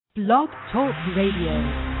Blog Talk Radio.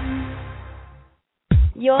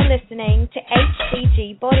 You're listening to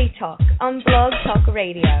HCG Body Talk on Blog Talk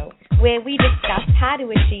Radio, where we discuss how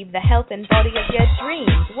to achieve the health and body of your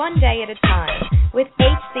dreams one day at a time with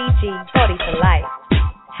HCG Body for Life.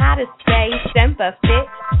 How to stay semper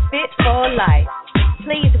fit for life.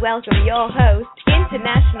 Please welcome your host,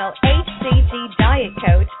 international HCG diet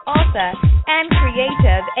coach, author, and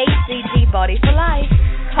creator of HCG Body for Life,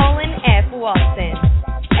 Colin F. Watson.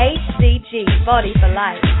 HCG Body for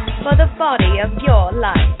Life, for the body of your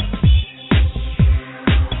life.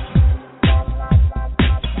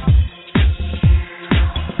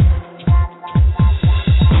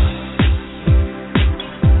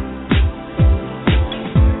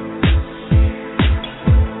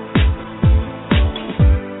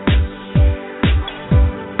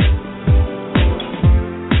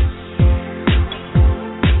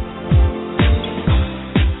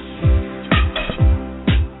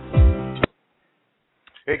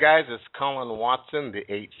 Hey guys, it's Colin Watson, the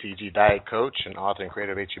HCG Diet Coach and author and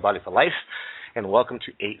creator of HCG Body for Life, and welcome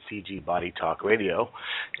to HCG Body Talk Radio.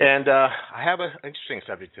 And I have an interesting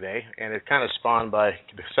subject today, and it kind of the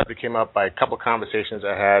subject came up by a couple of conversations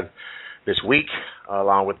I had this week,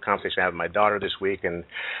 along with the conversation I had with my daughter this week, and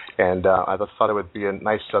I thought it would be a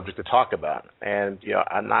nice subject to talk about. And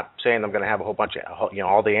I'm not saying I'm going to have a whole bunch of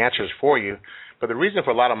all the answers for you, but the reason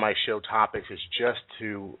for a lot of my show topics is just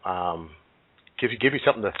to give you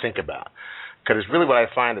something to think about, because it's really what I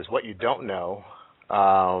find is what you don't know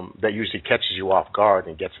that usually catches you off guard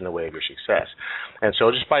and gets in the way of your success. And so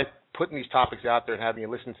just by putting these topics out there and having you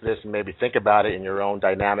listen to this and maybe think about it in your own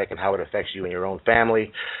dynamic and how it affects you and your own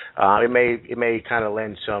family, it may kind of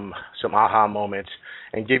lend some aha moments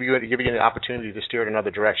and give you an opportunity to steer in another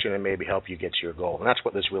direction and maybe help you get to your goal. And that's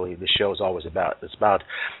what this show is always about. It's about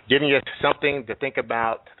giving you something to think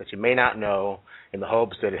about that you may not know, in the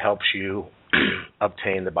hopes that it helps you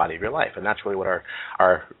obtain the body of your life. And that's really what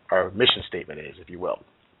our mission statement is, if you will.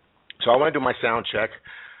 So I want to do my sound check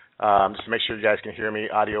just to make sure you guys can hear me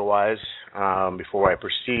audio-wise before I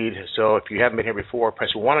proceed. So if you haven't been here before, press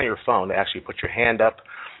 1 on your phone to actually put your hand up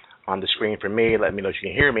on the screen for me, let me know if you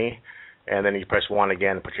can hear me. And then you press 1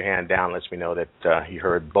 again, put your hand down, lets me know that you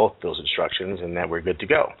heard both those instructions and that we're good to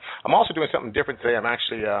go. I'm also doing something different today. I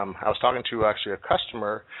was talking to a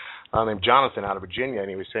customer named Jonathan out of Virginia, and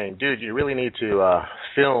he was saying, dude, you really need to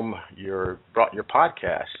film your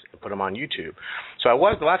podcast and put them on YouTube. So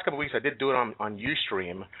the last couple of weeks I did do it on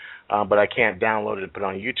Ustream, but I can't download it and put it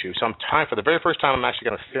on YouTube. So for the very first time, I'm actually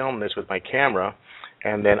going to film this with my camera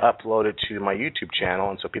and then upload it to my YouTube channel,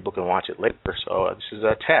 and so people can watch it later. So this is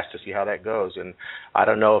a test to see how that goes. And I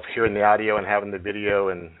don't know if hearing the audio and having the video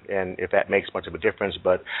and if that makes much of a difference,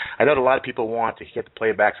 but I know that a lot of people want to get the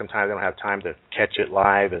playback. Sometimes they don't have time to catch it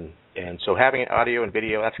live, and so having audio and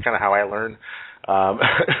video, that's kind of how I learn.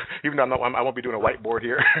 Even though I won't be doing a whiteboard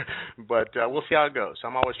here, but we'll see how it goes. So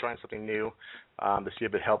I'm always trying something new to see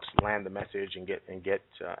if it helps land the message and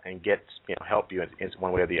help you in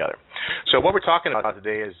one way or the other. So what we're talking about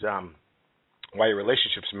today is why your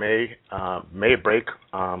relationships may break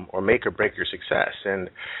or make or break your success.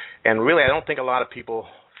 And really, I don't think a lot of people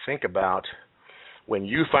think about when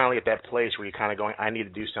you finally at that place where you're kind of going, I need to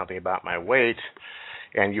do something about my weight,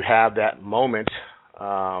 and you have that moment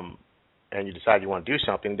and you decide you want to do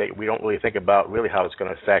something, that we don't really think about really how it's going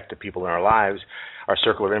to affect the people in our lives, our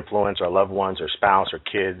circle of influence, our loved ones, our spouse, our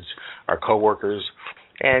kids, our coworkers.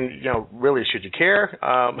 And, really, should you care?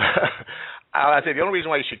 I'd say the only reason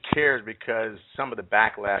why you should care is because some of the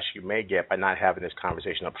backlash you may get by not having this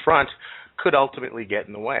conversation up front could ultimately get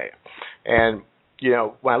in the way. And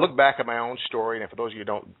when I look back at my own story, and for those of you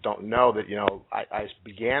who don't know that, I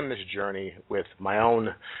began this journey with my own,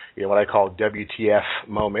 what I call WTF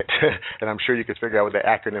moment, and I'm sure you could figure out what the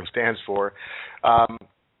acronym stands for.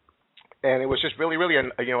 And it was just really, really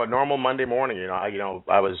a normal Monday morning.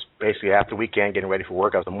 I was basically after the weekend getting ready for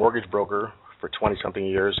work. I was a mortgage broker for 20-something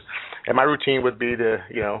years, and my routine would be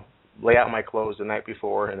to, lay out my clothes the night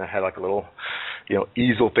before, and I had like a little,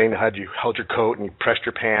 easel thing that had you held your coat and you pressed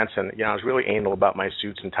your pants, and I was really anal about my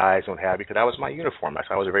suits and ties and what have you, because that was my uniform.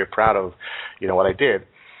 I was very proud of, what I did,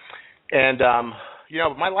 and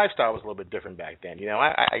my lifestyle was a little bit different back then.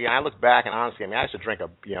 I look back and honestly, I used to drink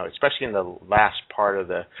especially in the last part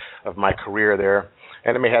of my career there,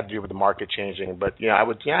 and it may have to do with the market changing, but I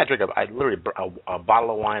drink literally a bottle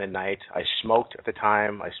of wine a night. I smoked at the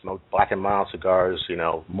time. I smoked Black and Mild cigars,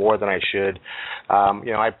 more than I should.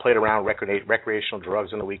 I played around recreational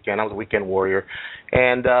drugs on the weekend. I was a weekend warrior,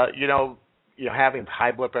 and having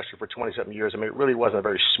high blood pressure for 20-something years, I mean, it really wasn't a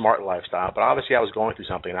very smart lifestyle. But obviously, I was going through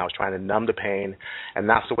something, and I was trying to numb the pain, and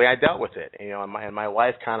that's the way I dealt with it. And my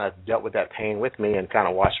wife kind of dealt with that pain with me and kind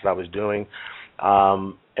of watched what I was doing.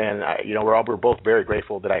 We're both very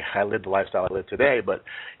grateful that I lived the lifestyle I live today. But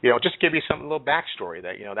just to give you a little backstory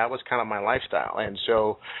that that was kind of my lifestyle. And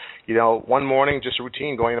so, one morning, just a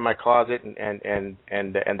routine, going into my closet and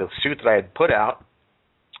the suit that I had put out,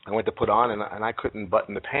 I went to put on, and I couldn't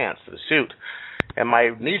button the pants to the suit. And my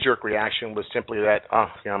knee-jerk reaction was simply that, I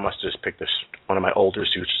must have just picked one of my older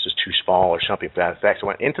suits, just too small or something to that effect. So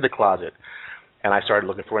I went into the closet, and I started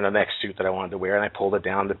looking for the next suit that I wanted to wear, and I pulled it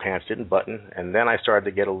down. The pants didn't button, and then I started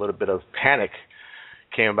to get a little bit of panic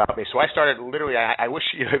came about me. So I started literally. I wish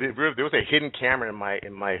if there was a hidden camera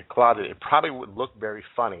in my closet, it probably would look very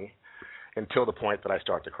funny until the point that I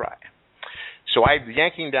start to cry. So I'm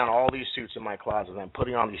yanking down all these suits in my closet, and I'm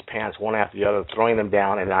putting on these pants one after the other, throwing them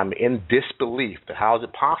down, and I'm in disbelief that how is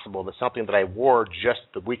it possible that something that I wore just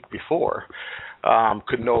the week before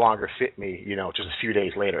could no longer fit me, just a few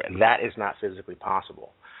days later. And that is not physically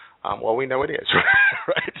possible. Well, we know it is,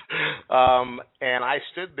 right? And I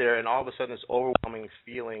stood there, and all of a sudden this overwhelming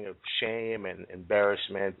feeling of shame and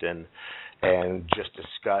embarrassment and just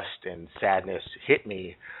disgust and sadness hit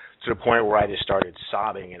me, to the point where I just started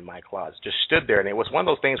sobbing in my closet. Just stood there, and it was one of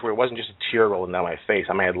those things where it wasn't just a tear rolling down my face.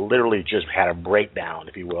 I mean, I literally just had a breakdown,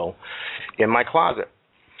 if you will, in my closet.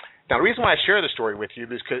 Now, the reason why I share this story with you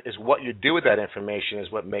is what you do with that information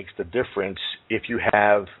is what makes the difference if you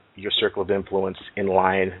have your circle of influence in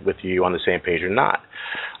line with you on the same page or not.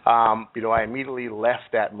 I immediately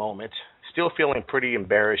left that moment still feeling pretty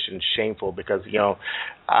embarrassed and shameful because,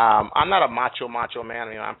 I'm not a macho man.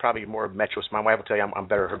 I'm probably more metro. My wife will tell you I'm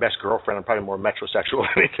better. Her best girlfriend. I'm probably more metrosexual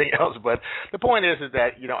than anything else. But the point is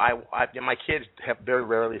that, my kids have very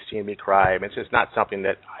rarely seen me cry. I mean, it's just not something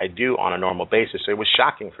that I do on a normal basis. So it was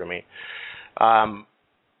shocking for me.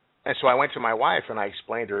 And so I went to my wife and I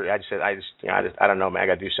explained to her. I just said, I don't know, man. I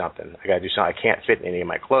got to do something. I can't fit in any of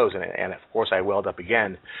my clothes. And of course, I welled up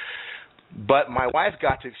again. But my wife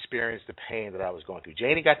got to experience the pain that I was going through.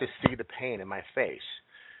 Janie got to see the pain in my face,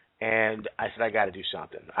 and I said, I got to do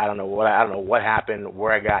something. I don't know what happened,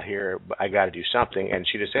 where I got here, but I got to do something. And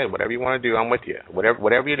she just said, whatever you want to do, I'm with you.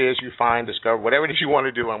 Whatever it is you find, discover, whatever it is you want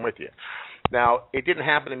to do, I'm with you. Now, it didn't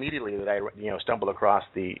happen immediately that I stumbled across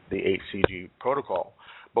the HCG protocol,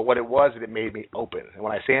 but what it was, it made me open. And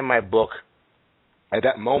when I say in my book, at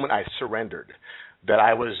that moment I surrendered. That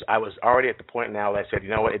I was already at the point now that I said,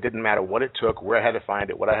 what, it didn't matter what it took, where I had to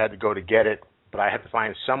find it, what I had to go to get it, but I had to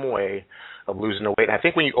find some way of losing the weight. And I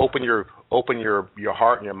think when you open your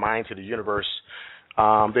heart and your mind to the universe,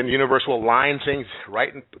 then the universe will line things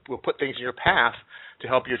right and will put things in your path to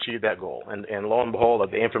help you achieve that goal. And lo and behold,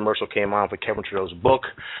 the infomercial came on for Kevin Trudeau's book.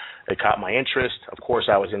 It caught my interest. Of course,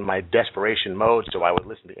 I was in my desperation mode, so I would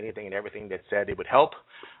listen to anything and everything that said it would help.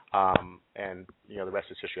 And the rest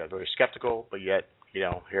is history. I was very skeptical, but yet,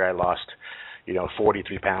 here I lost,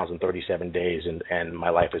 43 pounds in 37 days, and my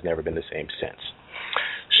life has never been the same since.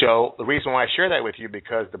 So the reason why I share that with you,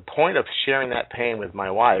 because the point of sharing that pain with my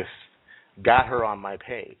wife got her on my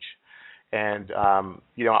page. And,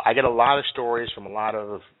 I get a lot of stories from a lot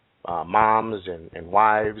of moms and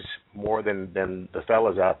wives, more than the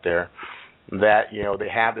fellas out there, that, they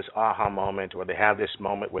have this aha moment, or they have this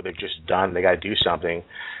moment where they're just done, they got to do something,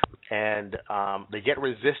 and they get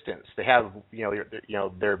resistance. They have,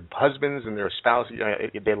 their husbands and their spouses,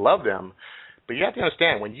 they love them, but you have to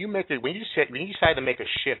understand, when you decide to make a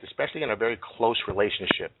shift, especially in a very close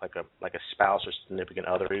relationship, like a spouse or significant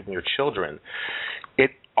other, or even your children,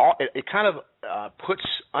 it kind of puts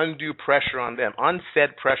undue pressure on them,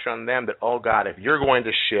 unsaid pressure on them that, oh God, if you're going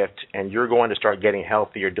to shift and you're going to start getting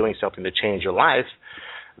healthy or doing something to change your life,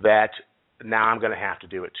 that now I'm going to have to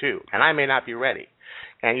do it too, and I may not be ready.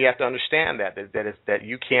 And you have to understand that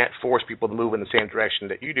you can't force people to move in the same direction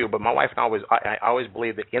that you do. But my wife and I always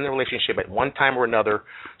believe that in the relationship, at one time or another,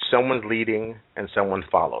 someone's leading and someone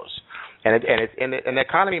follows. And the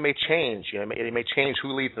economy may change. It may change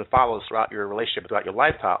who leads and follows throughout your relationship, throughout your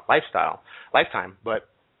lifetime. But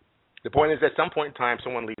the point is, at some point in time,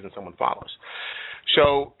 someone leads and someone follows.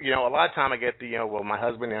 So, a lot of time I get my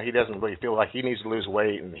husband, he doesn't really feel like he needs to lose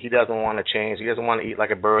weight, and he doesn't want to change. He doesn't want to eat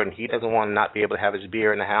like a bird, and he doesn't want to not be able to have his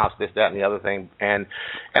beer in the house, this, that, and the other thing. And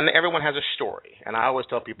everyone has a story. And I always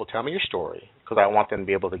tell people, tell me your story, because I want them to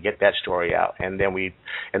be able to get that story out. And then we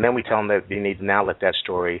tell them that they need to now let that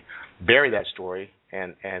story, bury that story,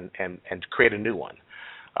 and create a new one.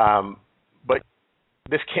 But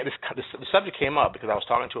the subject came up because I was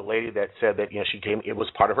talking to a lady that said that it was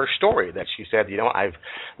part of her story, that she said, I've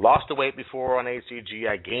lost the weight before on HCG.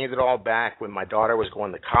 I gained it all back when my daughter was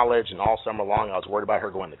going to college, and all summer long I was worried about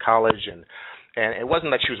her going to college, and it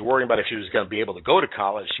wasn't that she was worrying about if she was going to be able to go to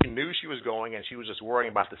college. She knew she was going, and she was just worrying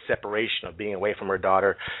about the separation of being away from her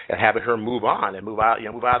daughter and having her move on and move out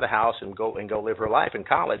of the house and go live her life in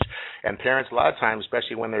college. And parents, a lot of times,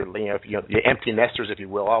 especially when they're the empty nesters, if you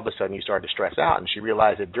will, all of a sudden you start to stress out. And she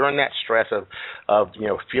realized that during that stress of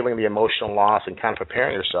feeling the emotional loss and kind of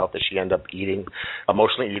preparing herself, that she ended up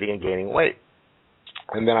emotionally eating and gaining weight.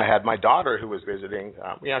 And then I had my daughter who was visiting.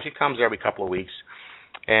 She comes every couple of weeks.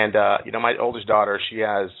 And, my oldest daughter, she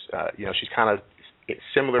has, she's kind of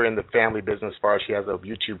similar in the family business as far as she has a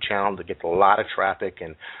YouTube channel that gets a lot of traffic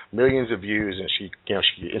and millions of views, and she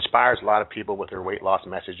inspires a lot of people with her weight loss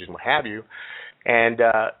messages and what have you. And,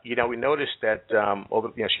 we noticed that,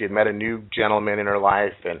 she had met a new gentleman in her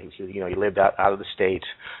life, and he lived out of the state.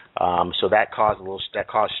 So that caused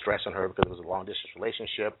stress on her because it was a long distance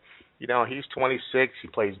relationship. He's 26. He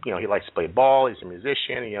plays, he likes to play ball. He's a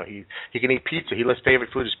musician. He can eat pizza. His favorite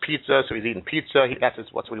food is pizza, so he's eating pizza. That's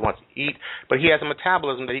what he wants to eat. But he has a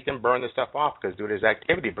metabolism that he can burn the stuff off because due to his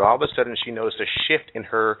activity. But all of a sudden, she noticed a shift in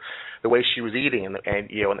the way she was eating, and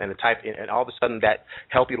the type, and all of a sudden that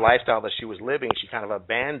healthy lifestyle that she was living, she kind of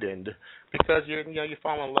abandoned because you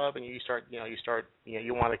fall in love and you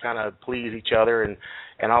want to kind of please each other, and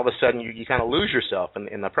all of a sudden you kind of lose yourself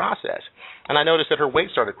in the process. And I noticed that her weight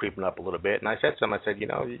started creeping up a little bit, and I said to him,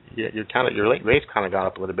 your weight's kind of gone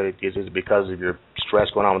up a little bit. Is it because of your stress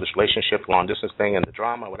going on with this relationship, long distance thing, and the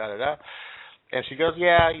drama, da. And she goes,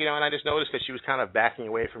 yeah, and I just noticed that she was kind of backing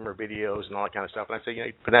away from her videos and all that kind of stuff. And I said,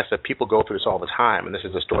 Vanessa, people go through this all the time, and this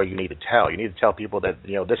is a story you need to tell. You need to tell people that,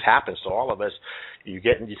 this happens to all of us.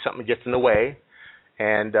 Something gets in the way,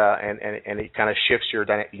 and it kind of shifts your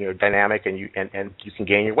dynamic, and you can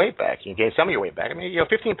gain your weight back. You can gain some of your weight back. I mean,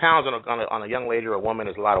 15 pounds on a young lady or a woman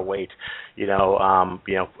is a lot of weight.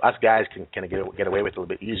 Us guys can get away with it a little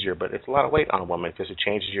bit easier, but it's a lot of weight on a woman because it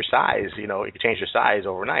changes your size. It can change your size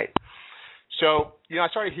overnight. So, I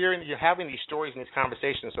started having these stories and these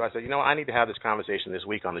conversations. So I said, I need to have this conversation this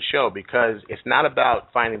week on the show because it's not about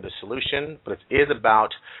finding the solution, but it is about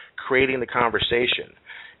creating the conversation.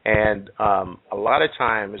 And a lot of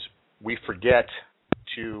times we forget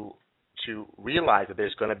to realize that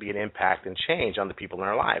there's going to be an impact and change on the people in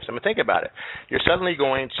our lives. I mean, think about it. You're suddenly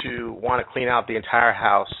going to want to clean out the entire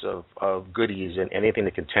house of goodies and anything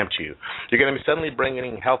that can tempt you. You're going to be suddenly bringing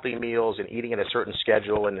in healthy meals and eating at a certain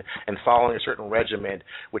schedule and following a certain regimen,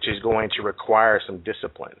 which is going to require some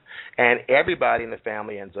discipline. And everybody in the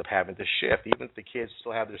family ends up having to shift. Even if the kids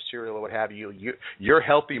still have their cereal or what have you, your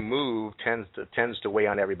healthy move tends to weigh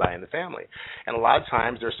on everybody in the family. And a lot of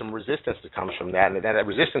times there's some resistance that comes from that, and that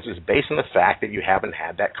resistance is based on the fact that you haven't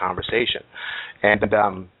had that conversation. And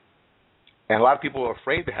a lot of people are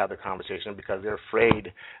afraid to have the conversation because they're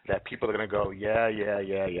afraid that people are going to go, yeah.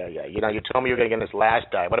 You told me you were going to get this last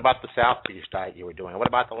diet. What about the South Beach diet you were doing? What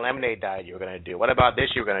about the lemonade diet you were going to do? What about this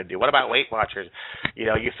you were going to do? What about Weight Watchers?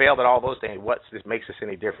 You failed at all those things. This makes us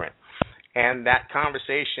any different? And that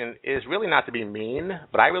conversation is really not to be mean,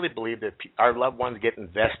 but I really believe that our loved ones get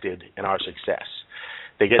invested in our success.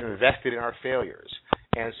 They get invested in our failures.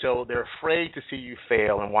 And so they're afraid to see you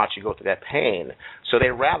fail and watch you go through that pain. So they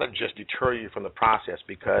rather just deter you from the process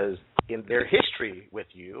because in their history with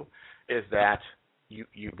you is that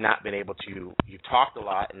you've not been able to, you've talked a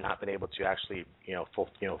lot and not been able to actually,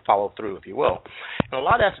 follow through, if you will. And a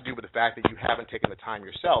lot has to do with the fact that you haven't taken the time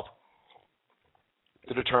yourself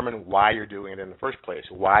to determine why you're doing it in the first place.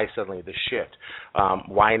 Why suddenly the shift?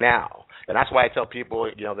 Why now? And that's why I tell people,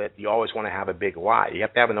 that you always want to have a big why. You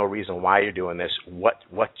have to have no reason why you're doing this. What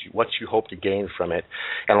you hope to gain from it.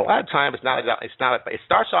 And a lot of times it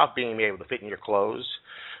starts off being able to fit in your clothes,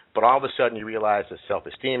 but all of a sudden you realize the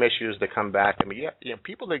self-esteem issues that come back. I mean,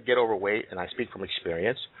 people that get overweight, and I speak from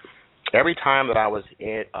experience. Every time that I was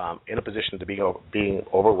in a position to being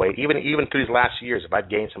overweight, even through these last years, if I've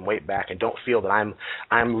gained some weight back and don't feel that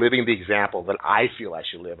I'm living the example that I feel I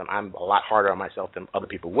should live, and I'm a lot harder on myself than other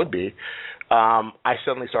people would be, I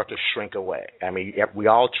suddenly start to shrink away. I mean, we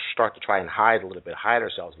all start to try and hide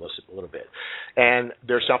ourselves a little bit. And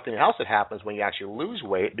there's something else that happens when you actually lose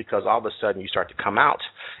weight because all of a sudden you start to come out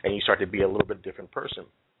and you start to be a little bit different person.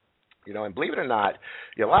 And believe it or not,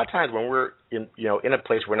 a lot of times when we're in a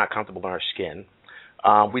place where we're not comfortable in our skin,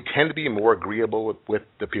 we tend to be more agreeable with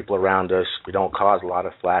the people around us. We don't cause a lot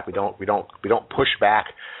of flack. We don't push back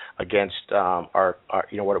against our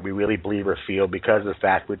what we really believe or feel because of the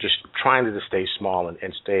fact we're just trying to stay small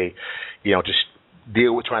and stay, just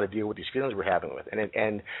trying to deal with these feelings we're having with.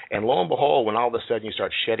 And lo and behold, when all of a sudden you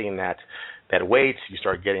start shedding that weight, you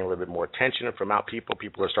start getting a little bit more attention from out people.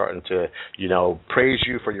 People are starting to, praise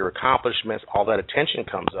you for your accomplishments. All that attention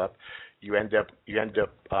comes up. You end up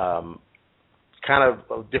kind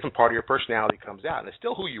of a different part of your personality comes out. And it's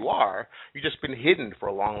still who you are. You've just been hidden for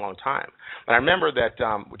a long, long time. And I remember that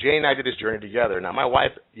Jane and I did this journey together. Now, my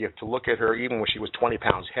wife, you have to look at her, even when she was 20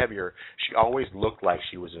 pounds heavier, she always looked like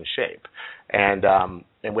she was in shape.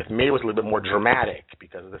 And with me, it was a little bit more dramatic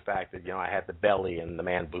because of the fact that, I had the belly and the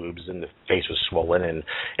man boobs and the face was swollen, and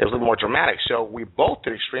it was a little more dramatic. So we both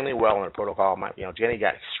did extremely well in the protocol. Jenny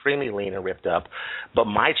got extremely lean and ripped up, but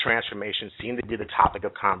my transformation seemed to be the topic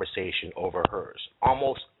of conversation over hers.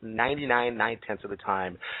 Almost 9/10 of the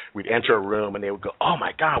time, we'd enter a room and they would go, "Oh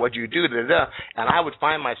my God, what'd you do?" Da-da-da. And I would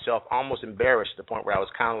find myself almost embarrassed to the point where I was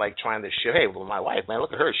kind of like trying to show, "Hey, well, my wife, man,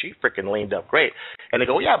 look at her. She freaking leaned up great." And they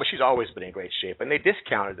go, "Yeah, but she's always been in great shape." And they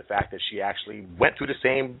discounted the fact that she actually went through the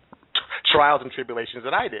same trials and tribulations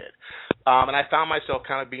that I did. And I found myself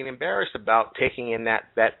kind of being embarrassed about taking in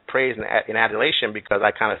that praise and adulation because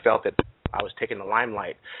I kind of felt that I was taking the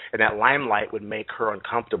limelight, and that limelight would make her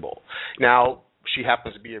uncomfortable. Now, she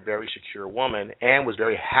happens to be a very secure woman and was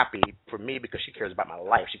very happy for me because she cares about my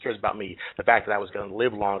life. She cares about me, the fact that I was going to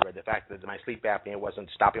live longer, the fact that my sleep apnea wasn't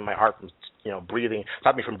stopping my heart from,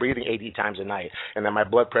 stopping me from breathing 80 times a night, and that my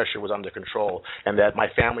blood pressure was under control, and that my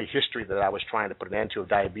family history that I was trying to put an end to of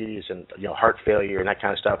diabetes and, heart failure and that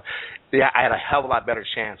kind of stuff, I had a hell of a lot better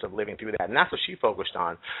chance of living through that. And that's what she focused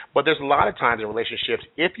on. But there's a lot of times in relationships,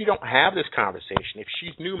 if you don't have this conversation, if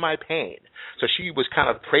she knew my pain, so she was kind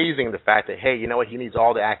of praising the fact that, hey, you know what, he needs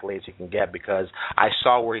all the accolades he can get because I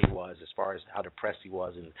saw where he was as far as how depressed he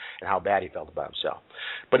was and how bad he felt about himself.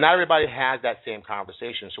 But not everybody has that same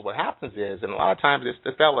conversation. So what happens is, and a lot of times it's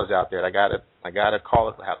the fellas out there, I gotta call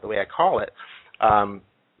it the way I call it,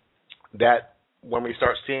 that when we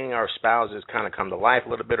start seeing our spouses kind of come to life a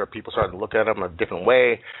little bit, or people start to look at them in a different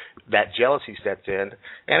way, that jealousy sets in,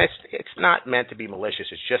 and it's not meant to be malicious.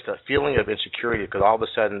 It's just a feeling of insecurity because all of a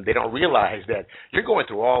sudden they don't realize that you're going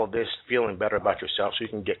through all of this feeling better about yourself so you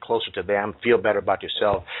can get closer to them, feel better about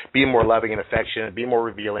yourself, be more loving and affectionate, be more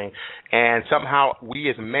revealing, and somehow we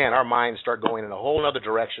as men, our minds start going in a whole other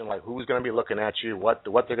direction, like who's going to be looking at you, what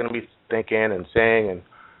they're going to be thinking and saying, and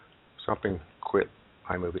something quit.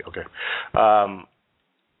 iMovie, okay. Are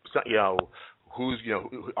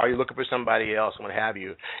you looking for somebody else and what have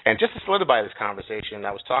you? And just to solidify this conversation,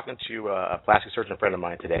 I was talking to a plastic surgeon friend of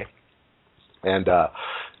mine today, and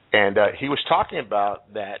he was talking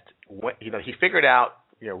about that. He figured out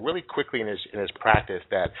really quickly in his practice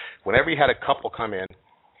that whenever he had a couple come in,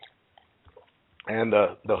 and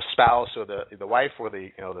the spouse or the wife or the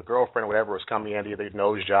girlfriend or whatever was coming in, either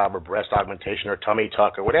nose job or breast augmentation or tummy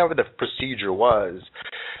tuck or whatever the procedure was,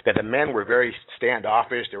 that the men were very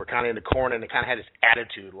standoffish. They were kind of in the corner and they kind of had this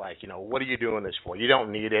attitude like, what are you doing this for? You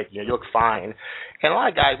don't need it. You look fine. And a lot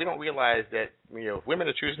of guys, we don't realize that women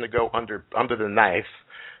are choosing to go under the knife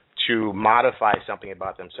to modify something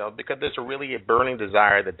about themselves because there's a burning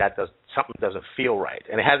desire that something doesn't feel right.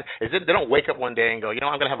 And they don't wake up one day and go,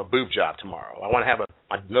 I'm going to have a boob job tomorrow. I want to have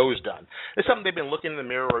my nose done. It's something they've been looking in the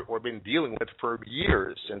mirror or been dealing with for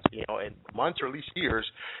years, since months or at least years.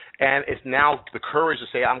 And it's now the courage to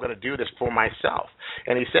say, I'm going to do this for myself.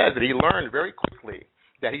 And he says that he learned very quickly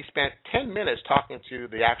that he spent 10 minutes talking to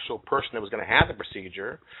the actual person that was going to have the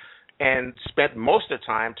procedure and spent most of the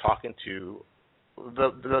time talking to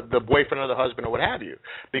the boyfriend or the husband or what have you,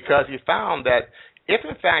 because he found that if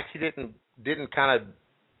in fact he didn't kind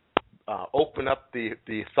of open up the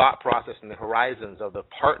thought process and the horizons of the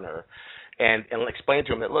partner and explain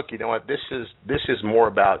to him that, look, this is more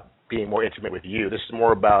about being more intimate with you. This is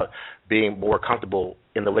more about being more comfortable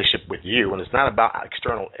in the relationship with you, and it's not about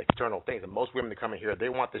external things. And most women that come in here, they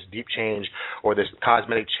want this deep change or this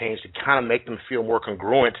cosmetic change to kind of make them feel more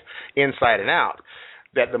congruent inside and out.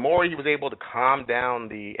 That the more he was able to calm down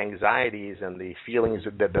the anxieties and the feelings,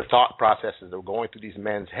 the thought processes that were going through these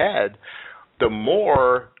men's head, the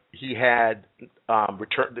more he had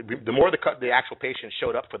returned, the more the actual patient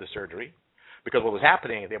showed up for the surgery. Because what was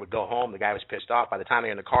happening, they would go home, the guy was pissed off. By the time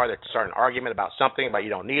they're in the car, they'd start an argument about something, about you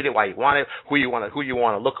don't need it, why you want it, who you want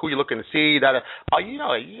to look, who you looking to see. You guys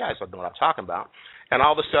don't know what I'm talking about. And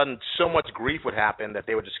all of a sudden, so much grief would happen that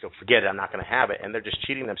they would just go, forget it, I'm not going to have it. And they're just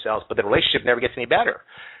cheating themselves, but the relationship never gets any better.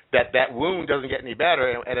 That wound doesn't get any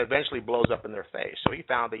better and eventually blows up in their face. So he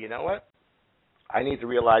found that, I need to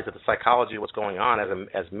realize that the psychology of what's going on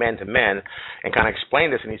as men to men and kind of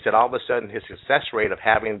explain this. And he said all of a sudden his success rate of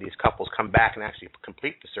having these couples come back and actually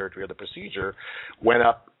complete the surgery or the procedure went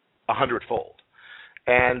up 100-fold.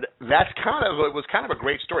 And it was kind of a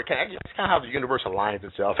great story. That's kind of how the universe aligns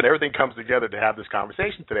itself, and everything comes together to have this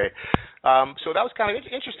conversation today. So that was kind of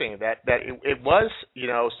interesting that it was,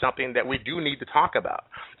 something that we do need to talk about.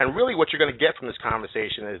 And really what you're going to get from this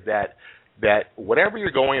conversation is that whatever you're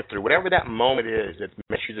going through, whatever that moment is that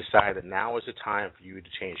makes you decide that now is the time for you to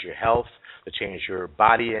change your health, to change your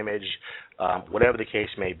body image, whatever the case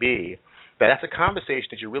may be, that's a conversation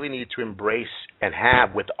that you really need to embrace and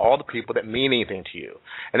have with all the people that mean anything to you.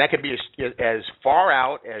 And that could be as far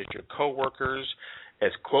out as your coworkers,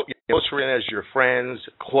 as closer in as your friends,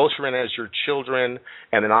 closer in as your children,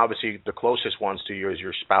 and then obviously the closest ones to you is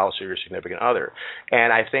your spouse or your significant other.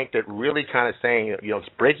 And I think that really kind of saying, it's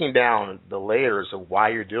breaking down the layers of why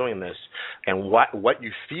you're doing this and what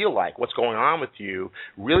you feel like, what's going on with you,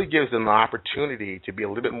 really gives them an opportunity to be a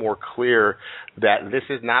little bit more clear that this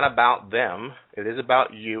is not about them. It is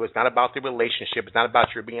about you. It's not about the relationship. It's not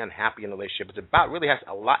about your being unhappy in the relationship.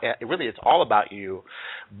 It's all about you,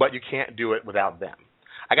 but you can't do it without them.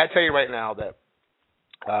 I got to tell you right now that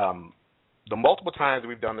the multiple times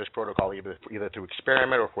we've done this protocol, either through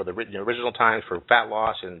experiment or for the original times for fat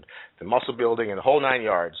loss and the muscle building and the whole 9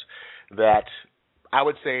 yards, that I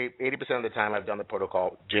would say 80% of the time I've done the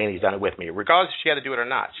protocol, Janie's done it with me. Regardless if she had to do it or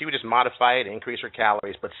not, she would just modify it, increase her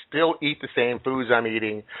calories, but still eat the same foods I'm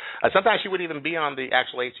eating. Sometimes she wouldn't even be on the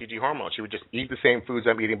actual HCG hormone. She would just eat the same foods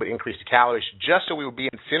I'm eating, but increase the calories, just so we would be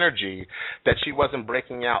in synergy, that she wasn't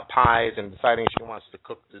breaking out pies and deciding she wants to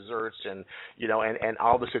cook desserts and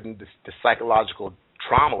all of a sudden the psychological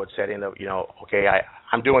trauma would set in of, okay,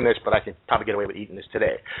 I'm doing this, but I can probably get away with eating this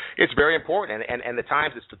today. It's very important, and the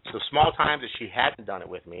times, the small times that she hadn't done it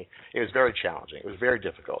with me, it was very challenging. It was very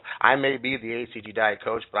difficult. I may be the HCG diet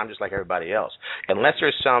coach, but I'm just like everybody else. Unless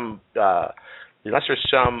there's some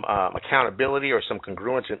accountability or some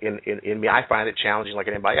congruence in me, I find it challenging like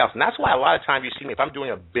anybody else. And that's why a lot of times you see me, if I'm doing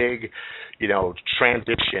a big,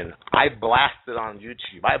 transition, I blast it on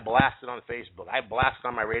YouTube. I blast it on Facebook. I blast it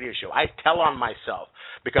on my radio show. I tell on myself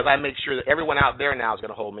because I make sure that everyone out there now is going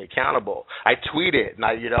to hold me accountable. I tweet it and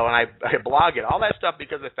I blog it, all that stuff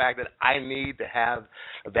because of the fact that I need to have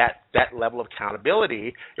that level of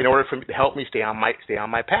accountability in order for me to help me stay on my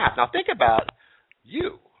path. Now think about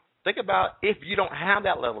you. Think about if you don't have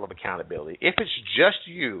that level of accountability, if it's just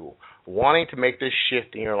you wanting to make this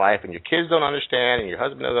shift in your life and your kids don't understand and your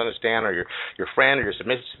husband doesn't understand or your friend or your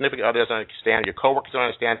significant other doesn't understand, your coworkers don't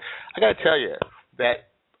understand, I got to tell you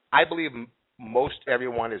that I believe most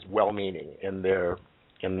everyone is well-meaning in their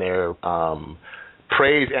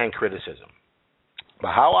praise and criticism.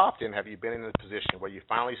 But how often have you been in a position where you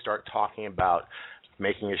finally start talking about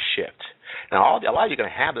making a shift? Now, a lot of you are going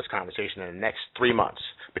to have this conversation in the next 3 months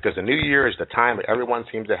because the new year is the time that everyone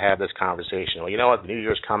seems to have this conversation. Well, you know what? The new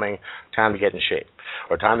year's coming. Time to get in shape.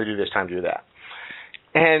 Or time to do this, time to do that.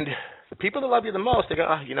 And the people that love you the most, they go,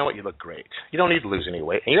 oh, you know what? You look great. You don't need to lose any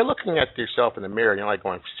weight. And you're looking at yourself in the mirror and you're like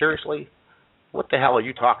going, seriously? What the hell are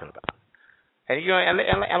you talking about? And and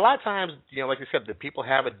a lot of times, like I said, the people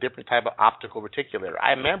have a different type of optical reticular.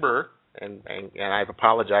 I remember, and I've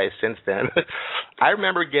apologized since then. I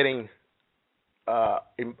remember getting, I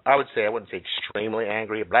wouldn't say extremely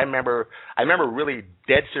angry, but I remember really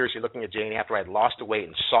dead seriously looking at Janie after I had lost the weight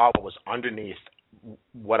and saw what was underneath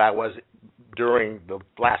what I was during the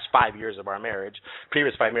last 5 years of our marriage,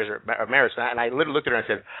 previous 5 years of marriage, and I literally looked at her and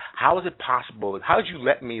said, "How is it possible? How did you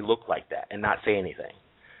let me look like that and not say anything?"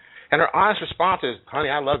 And her honest response is, honey,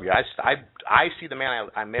 I love you. I see the man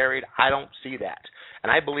I married. I don't see that. And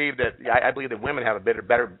I believe that women have a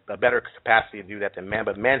better capacity to do that than men,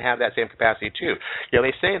 but men have that same capacity too.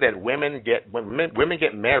 They say that when women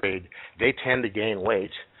get married, they tend to gain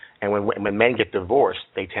weight, and when men get divorced,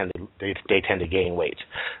 they tend to gain weight.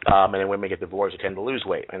 And then when women get divorced, they tend to lose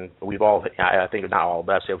weight. And we've all, I think not all,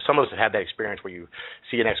 but some of us have had that experience where you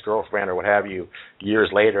see an ex-girlfriend or what have you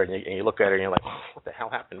years later, and you look at her and you're like, oh, what the hell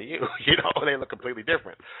happened to you? They look completely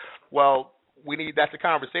different. Well, that's a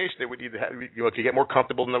conversation that we need to have. To get more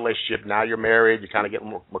comfortable in the relationship. Now you're married, you kind of get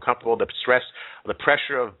more comfortable. The stress, the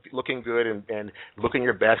pressure of looking good and looking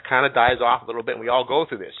your best kind of dies off a little bit, and we all go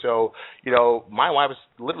through this. So, my wife was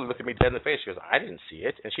literally looking me dead in the face. She goes, I didn't see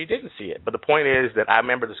it, and she didn't see it. But the point is that I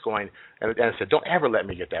remember just going, and I said, don't ever let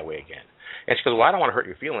me get that way again. And she goes, well, I don't want to hurt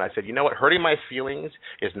your feelings. I said, you know what? Hurting my feelings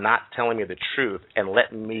is not telling me the truth and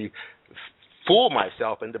letting me fool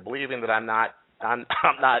myself into believing that I'm not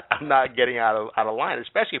getting out of line,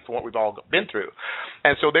 especially for what we've all been through.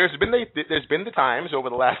 And so there's been the times over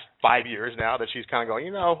the last 5 years now that she's kind of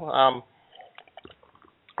going,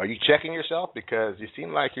 are you checking yourself? Because you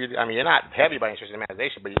seem like you're not heavy by any stretch of the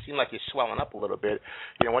imagination, but you seem like you're swelling up a little bit.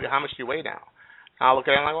 How much do you weigh now? I'll look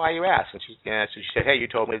at her and I'm like, why you ask? And so she said, hey, you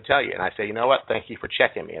told me to tell you. And I say, you know what? Thank you for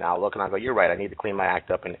checking me. And I'll look and I'll go, you're right. I need to clean my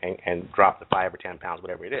act up and drop the 5 or 10 pounds,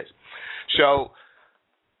 whatever it is. So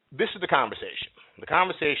this is the conversation. The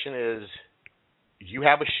conversation is you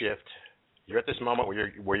have a shift. You're at this moment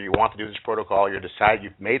where you want to do this protocol. You've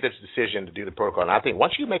made this decision to do the protocol. And I think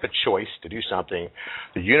once you make a choice to do something,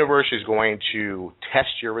 the universe is going to test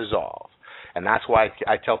your resolve. And that's why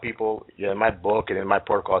I tell people in my book and in my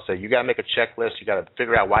protocol, I say, you got to make a checklist. You got to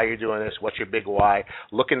figure out why you're doing this. What's your big why?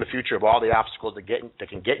 Look in the future of all the obstacles that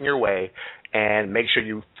can get in your way, and make sure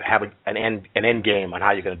you have an end game on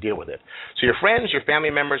how you're going to deal with it. So your friends, your family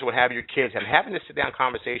members, what have your kids, and having this sit-down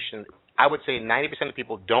conversation, I would say 90% of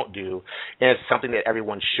people don't do, and it's something that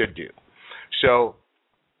everyone should do. So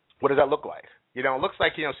what does that look like? It looks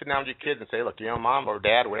like, sitting down with your kids and say, look, mom or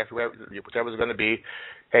dad, whichever it's going to be,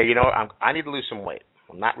 hey, I need to lose some weight.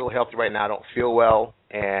 I'm not really healthy right now. I don't feel well,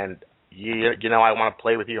 and I want to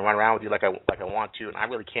play with you and run around with you like I want to, and I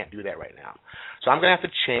really can't do that right now. So I'm going to have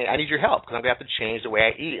to change. I need your help because I'm going to have to change the way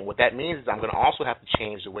I eat, and what that means is I'm going to also have to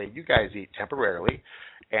change the way you guys eat temporarily,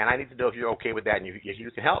 and I need to know if you're okay with that and if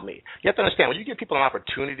you can help me. You have to understand, when you give people an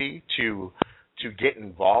opportunity to get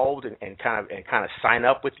involved and kind of sign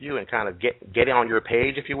up with you and kind of get on your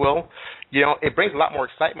page, if you will, it brings a lot more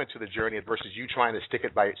excitement to the journey versus you trying to stick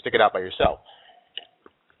it out by yourself.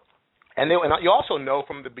 And you also know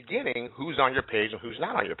from the beginning who's on your page and who's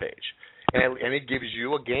not on your page. And it gives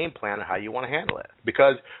you a game plan on how you want to handle it.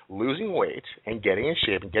 Because losing weight and getting in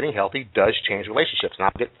shape and getting healthy does change relationships, and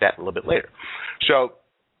I'll get to that a little bit later. So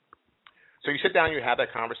you sit down and you have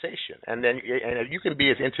that conversation, and then you can be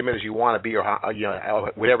as intimate as you want to be, or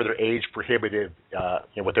whatever their age prohibitive,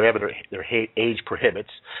 whatever their age prohibits,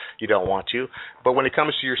 you don't want to. But when it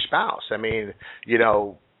comes to your spouse, I remember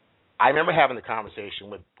having the conversation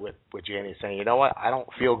with Janie and saying, you know what, I don't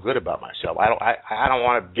feel good about myself. I don't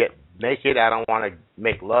want to get naked. I don't want to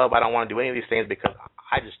make love. I don't want to do any of these things because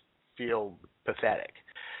I just feel pathetic.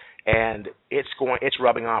 And it's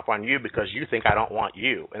rubbing off on you because you think I don't want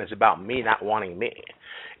you, and it's about me not wanting me.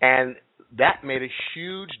 And that made a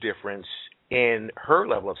huge difference in her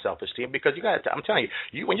level of self-esteem because I'm telling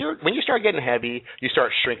you, when you start getting heavy, you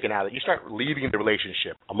start shrinking out of it. You start leaving the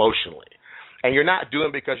relationship emotionally. And you're not doing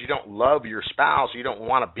it because you don't love your spouse, you don't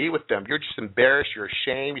want to be with them. You're just embarrassed, you're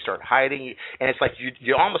ashamed, you start hiding, and it's like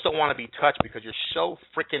you almost don't want to be touched because you're so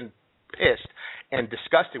freaking pissed and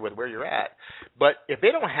disgusted with where you're at. But if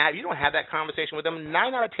you don't have that conversation with them,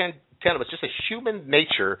 9 out of 10 of us, just a human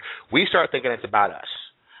nature, we start thinking it's about us.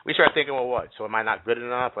 We start thinking, well, what? So am I not good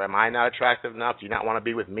enough, or am I not attractive enough? Do you not want to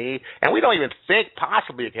be with me? And we don't even think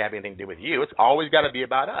possibly it can have anything to do with you. It's always got to be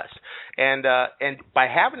about us. And by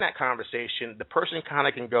having that conversation, the person kind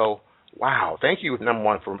of can go, wow, thank you, number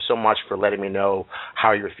one, for so much for letting me know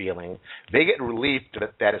how you're feeling. They get relief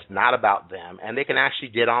that it's not about them, and they can actually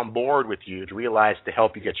get on board with you to realize to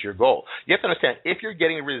help you get your goal. You have to understand, if you're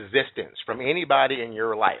getting resistance from anybody in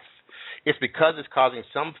your life, it's because it's causing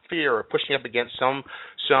some fear or pushing up against some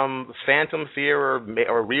phantom fear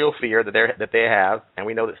or real fear that they have, and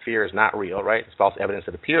we know that fear is not real, right? It's false evidence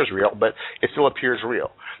that appears real, but it still appears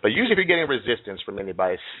real. But usually if you're getting resistance from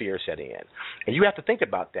anybody, it's fear setting in. And you have to think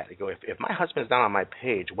about that. You go, if my husband's not on my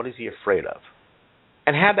page, what is he afraid of?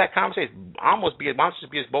 And have that conversation. Almost be as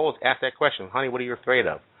bold as ask that question. Honey, what are you afraid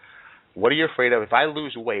of? What are you afraid of? If I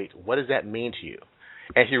lose weight, what does that mean to you?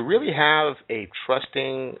 And if you really have a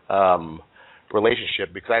trusting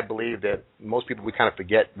relationship, because I believe that most people we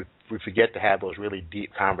forget to have those really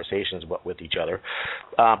deep conversations with each other,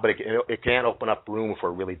 but it can open up room for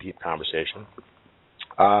a really deep conversation.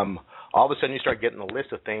 All of a sudden you start getting a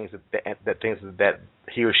list of things that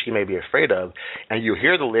he or she may be afraid of, and you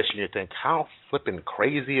hear the list and you think, how flippin'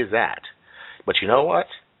 crazy is that? But you know what?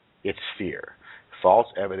 It's fear. False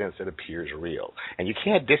evidence that appears real. And you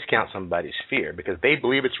can't discount somebody's fear because they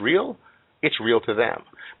believe it's real to them.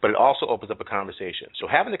 But it also opens up a conversation. So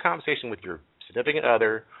having the conversation with your significant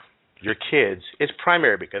other, your kids, is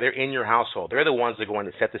primary because they're in your household. They're the ones that are going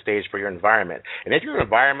to set the stage for your environment. And if your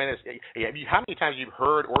environment is, how many times you've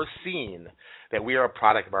heard or seen that we are a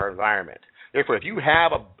product of our environment? Therefore, if you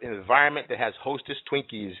have an environment that has Hostess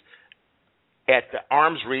Twinkies at the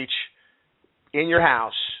arm's reach in your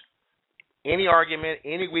house, any argument,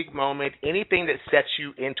 any weak moment, anything that sets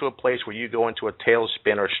you into a place where you go into a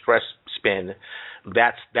tailspin or stress spin,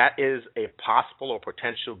 that is a possible or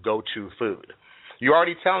potential go-to food. You're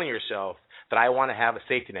already telling yourself that I want to have a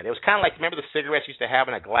safety net. It was kind of like, remember the cigarettes you used to have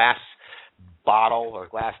in a glass bottle or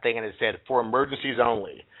glass thing, and it said, for emergencies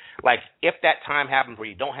only. Like, if that time happens where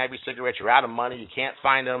you don't have your cigarettes, you're out of money, you can't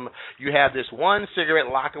find them, you have this one cigarette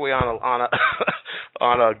locked away on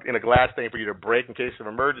in a glass thing for you to break in case of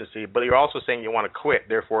emergency, but you're also saying you want to quit.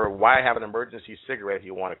 Therefore, why have an emergency cigarette if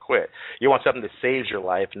you want to quit? You want something that saves your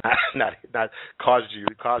life, not causes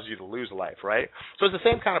you to lose life, right? So it's the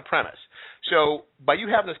same kind of premise. So by you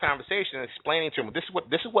having this conversation and explaining to them,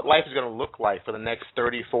 this is what life is going to look like for the next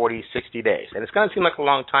 30, 40, 60 days, and it's going to seem like a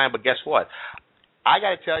long time, but guess what? I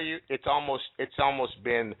got to tell you, it's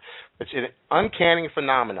an uncanny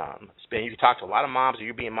phenomenon. You can talk to a lot of moms, or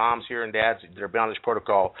you being moms here and dads that are beyond this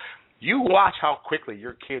protocol. You watch how quickly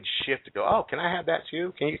your kids shift to go, oh, can I have that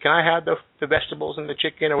too? Can I have the vegetables and the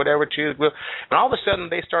chicken or whatever too? And all of a sudden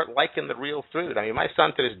they start liking the real food. I mean, my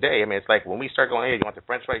son to this day, it's like when we start going, hey, you want the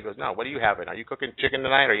French fry? He goes, no, what are you having? Are you cooking chicken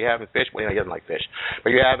tonight? Or are you having fish? Well, he doesn't like fish.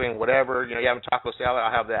 But you're having whatever, you're having taco salad,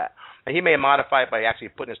 I'll have that. And he may modify it by actually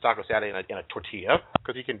putting his taco salad in a tortilla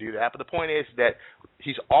because he can do that. But the point is that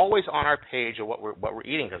he's always on our page of what we're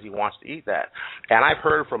eating because he wants to eat that. And I've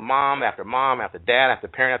heard from mom after dad after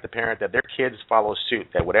parent that their kids follow suit,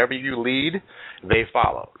 that whatever you lead, they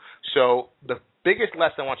follow. So the biggest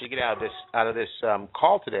lesson I want you to get out of this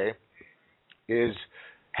call today is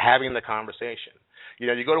having the conversation. You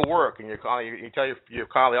go to work and you tell your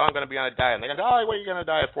colleague, oh, I'm going to be on a diet. And they go, oh, what are you going to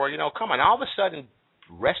diet for? Come on. All of a sudden,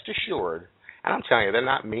 rest assured, and I'm telling you, they're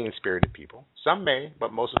not mean-spirited people. Some may,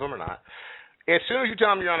 but most of them are not. As soon as you tell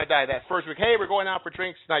them you're on a diet, that first week, hey, we're going out for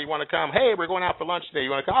drinks now, you want to come? Hey, we're going out for lunch today, you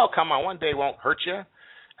want to come? Oh, come on, one day won't hurt you.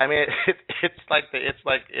 I mean,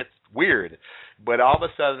 it's weird, but all of a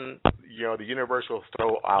sudden, the universe will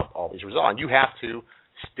throw out all these results, and you have to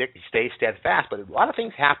stay steadfast. But a lot of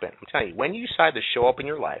things happen. I'm telling you, when you decide to show up in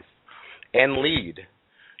your life and lead,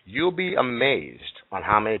 you'll be amazed on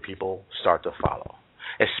how many people start to follow.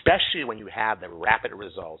 Especially when you have the rapid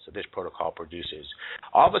results that this protocol produces.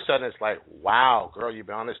 All of a sudden, it's like, wow, girl, you've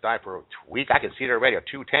been on this diet for a week. I can see it already, or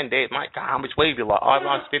 10 days. My God, how much weight have you lost? Oh, I've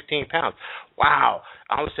lost 15 pounds. Wow.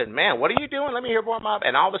 All of a sudden, man, what are you doing? Let me hear more about it.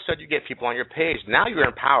 And all of a sudden, you get people on your page. Now you're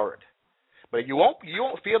empowered. But you won't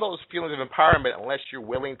feel those feelings of empowerment unless you're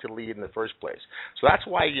willing to lead in the first place. So that's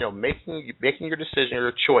why, making your decision or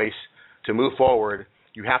your choice to move forward,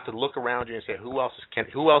 you have to look around you and say, who else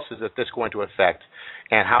is this going to affect,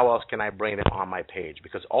 and how else can I bring them on my page?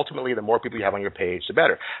 Because ultimately, the more people you have on your page, the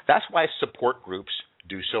better. That's why support groups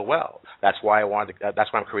do so well. That's why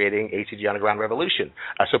I'm creating ACG Underground Revolution,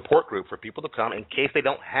 a support group for people to come in case they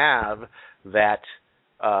don't have that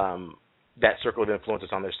circle of influences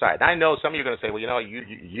on their side. And I know some of you are going to say, well,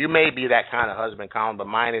 you may be that kind of husband, Colin, but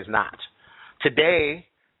mine is not. Today,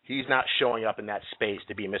 he's not showing up in that space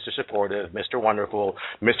to be Mr. Supportive, Mr. Wonderful,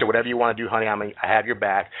 Mr. Whatever you want to do, honey, I have your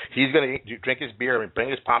back. He's going to drink his beer and bring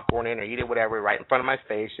his popcorn in or eat it, whatever, right in front of my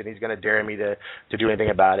face, and he's going to dare me to do anything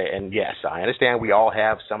about it. And, yes, I understand we all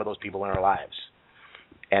have some of those people in our lives,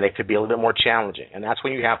 and it could be a little bit more challenging. And that's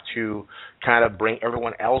when you have to kind of bring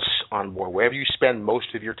everyone else on board, wherever you spend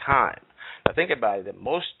most of your time. Now, think about it, that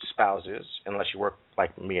most spouses, unless you work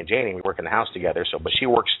like me and Janie, we work in the house together, but she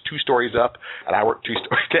works 2 stories up and I work 2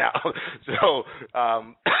 stories down. So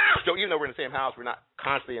even though we're in the same house, we're not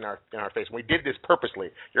constantly in our face. We did this purposely.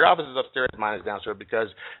 Your office is upstairs, mine is downstairs, because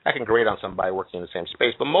that can grate on somebody working in the same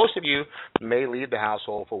space. But most of you may leave the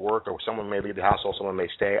household for work, or someone may leave the household, someone may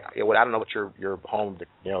stay. I don't know what your home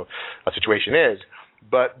situation is,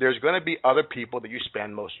 but there's going to be other people that you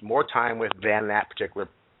spend more time with than that particular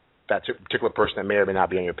person that may or may not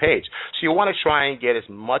be on your page. So you want to try and get as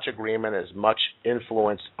much agreement, as much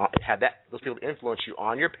influence, have those people influence you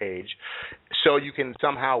on your page, so you can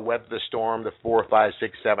somehow weather the storm, the 4, 5,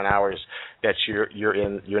 6, 7 hours that you're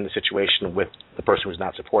in the situation with the person who's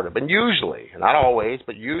not supportive. But usually, not always,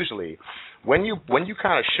 but usually, when you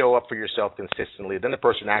kind of show up for yourself consistently, then the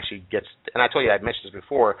person actually gets, and I told you, I've mentioned this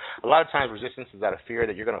before, a lot of times resistance is out of fear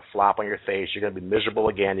that you're going to flop on your face, you're going to be miserable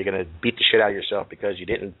again, you're going to beat the shit out of yourself because you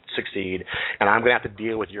didn't succeed, and I'm going to have to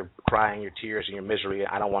deal with your crying, your tears, and your misery.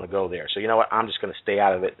 I don't want to go there. So you know what? I'm just going to stay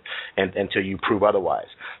out of it until you prove otherwise.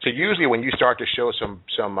 So usually when you start to show some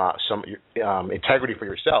integrity for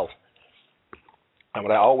yourself, and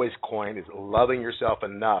what I always coin is loving yourself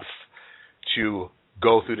enough to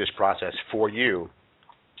go through this process for you,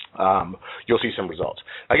 you'll see some results.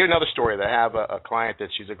 I'll give you another story. That I have a client that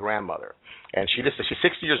she's a grandmother, and she's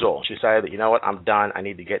 60 years old. She decided that, you know what, I'm done. I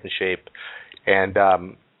need to get in shape. And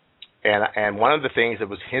one of the things that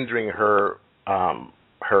was hindering her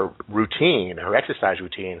routine, her exercise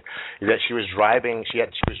routine, is that she was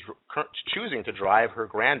choosing to drive her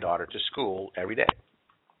granddaughter to school every day.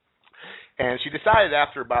 And she decided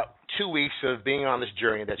after about 2 weeks of being on this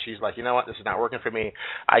journey that she's like, you know what, this is not working for me.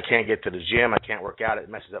 I can't get to the gym. I can't work out. It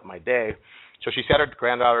messes up my day. So she set her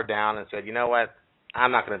granddaughter down and said, you know what,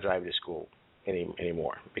 I'm not going to drive you to school.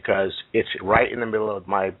 anymore because it's right in the middle of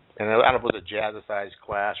my, and I don't know if it was a jazzercise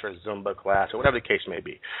class or a Zumba class or whatever the case may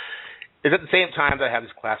be. It's at the same time that I have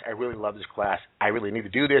this class, I really love this class. I really need to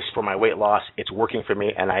do this for my weight loss. It's working for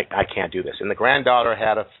me, and I can't do this. And the granddaughter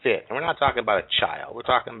had a fit. And we're not talking about a child. We're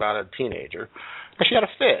talking about a teenager. And she had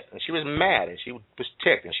a fit, and she was mad, and she was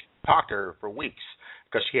ticked, and she talked to her for weeks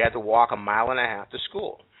because she had to walk 1.5 miles to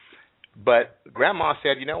school. But Grandma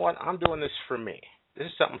said, you know what, I'm doing this for me. This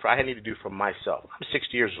is something I need to do for myself. I'm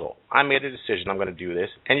 60 years old. I made a decision I'm going to do this,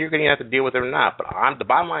 and you're going to have to deal with it or not. But the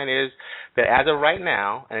bottom line is that as of right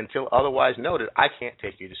now, and until otherwise noted, I can't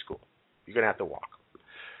take you to school. You're going to have to walk.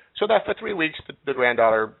 So that for 3 weeks, the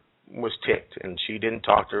granddaughter was ticked, and she didn't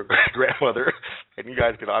talk to her grandmother. And you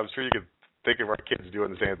guys I'm sure you could think of our kids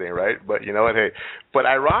doing the same thing, right? But you know what? Hey, but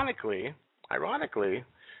ironically,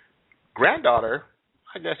 granddaughter,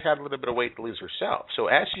 I guess, had a little bit of weight to lose herself. So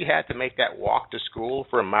as she had to make that walk to school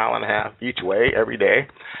for 1.5 miles each way every day,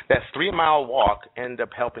 that 3-mile walk ended up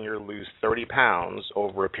helping her lose 30 pounds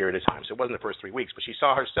over a period of time. So it wasn't the first 3 weeks, but she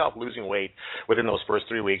saw herself losing weight within those first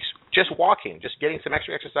 3 weeks, just walking, just getting some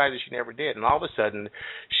extra exercises she never did. And all of a sudden,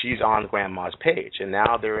 she's on Grandma's page. And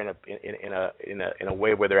now they're in a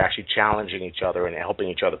way where they're actually challenging each other and helping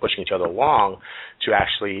each other, pushing each other along to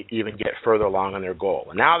actually even get further along on their goal.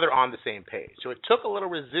 And now they're on the same page. So it took a little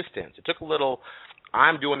resistance. It took a little,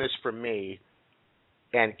 I'm doing this for me,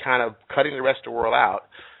 and kind of cutting the rest of the world out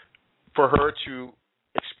for her to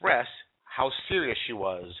express how serious she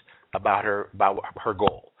was about her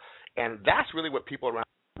goal. And that's really what people around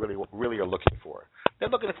really are looking for. They're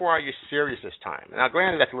looking for, are you serious this time? Now,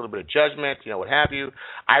 granted, that's a little bit of judgment, what have you.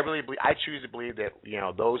 I choose to believe that,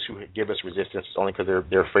 those who give us resistance is only because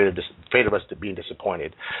they're afraid of us being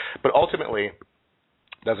disappointed. But ultimately,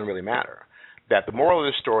 it doesn't really matter. That the moral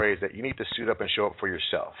of the story is that you need to suit up and show up for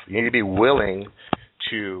yourself. You need to be willing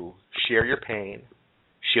to share your pain,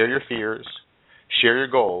 share your fears, share your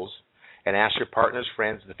goals, and ask your partners,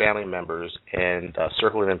 friends, and family members and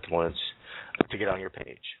circle of influence to get on your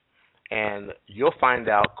page. And you'll find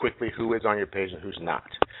out quickly who is on your page and who's not.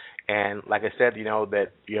 And like I said,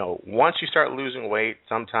 once you start losing weight,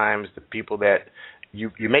 sometimes the people that you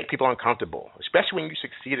make people uncomfortable, especially when you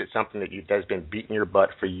succeed at something that's been beating your butt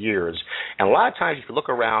for years. And a lot of times if you look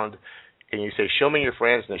around and you say, show me your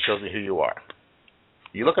friends, and it shows me who you are.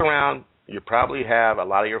 You look around, you probably have a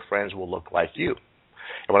lot of your friends will look like you.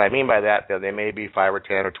 And what I mean by that they may be 5 or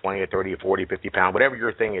 10 or 20 or 30 or 40, 50 pounds, whatever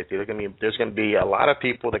your thing is. There's going to be a lot of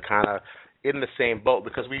people that kind of in the same boat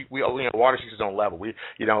because we water seeks its own level.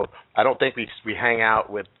 I don't think we hang out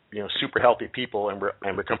with super healthy people and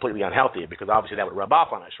we're completely unhealthy because obviously that would rub off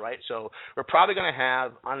on us, right? So we're probably going to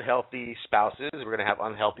have unhealthy spouses. We're going to have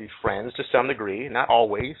unhealthy friends to some degree, not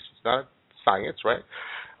always. It's not science,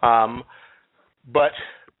 right? But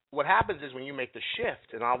what happens is when you make the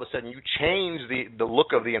shift and all of a sudden you change the look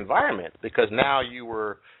of the environment because now you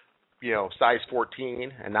were, size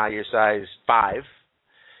 14 and now you're size 5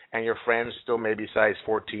 and your friends still may be size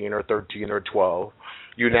 14 or 13 or 12,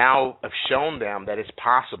 you now have shown them that it's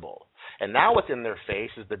possible. And now what's in their face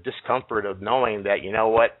is the discomfort of knowing that,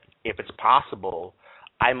 if it's possible,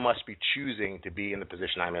 I must be choosing to be in the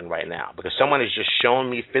position I'm in right now. Because someone has just shown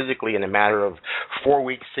me physically in a matter of 4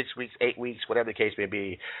 weeks, 6 weeks, 8 weeks, whatever the case may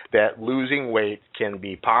be, that losing weight can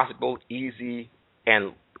be possible, easy,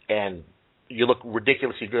 and you look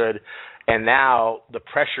ridiculously good. And now the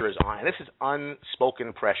pressure is on. And this is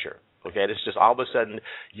unspoken pressure. Okay, this is just all of a sudden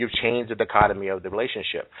you've changed the dichotomy of the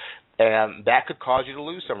relationship. And that could cause you to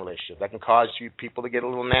lose some relationships. That can cause people to get a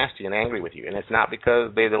little nasty and angry with you. And it's not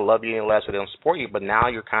because they don't love you any less or they don't support you, but now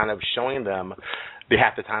you're kind of showing them they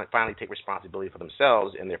have to finally take responsibility for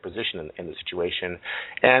themselves and their position in the situation.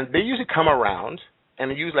 And they usually come around. And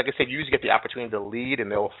like I said, you usually get the opportunity to lead and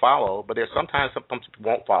they'll follow, but there's sometimes some people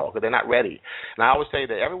won't follow because they're not ready. And I always say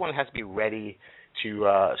that everyone has to be ready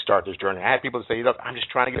to start this journey. I have people say, look, I'm just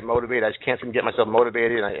trying to get motivated. I just can't seem to get myself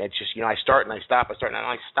motivated. And it's just, I start and I stop. I start and I'm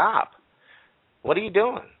like, stop. What are you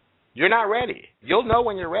doing? You're not ready. You'll know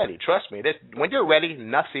when you're ready. Trust me. When you're ready,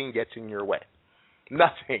 nothing gets in your way.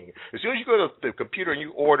 Nothing. As soon as you go to the computer and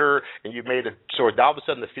you order and you've made all of a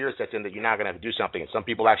sudden the fear sets in that you're not going to have to do something. And some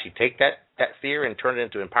people actually take that fear and turn it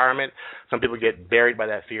into empowerment. Some people get buried by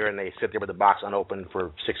that fear and they sit there with the box unopened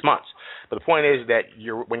for 6 months. But the point is that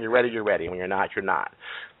when you're ready, you're ready. When you're not, you're not.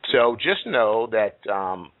 So just know that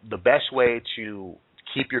the best way to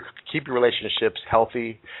keep your relationships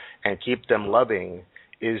healthy and keep them loving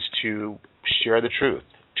is to share the truth.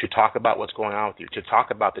 To talk about what's going on with you, to talk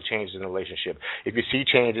about the changes in the relationship. If you see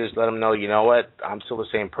changes, let them know, what, I'm still the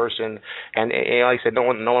same person. And like I said, no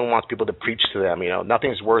one wants people to preach to them.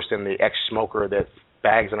 Nothing's worse than the ex-smoker that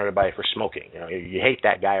bags on everybody for smoking. You hate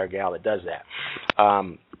that guy or gal that does that.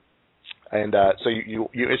 So you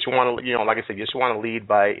just want to, like I said, you just want to lead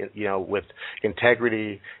by, with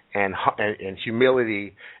integrity and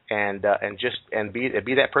humility, and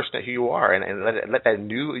be that person that who you are, and let that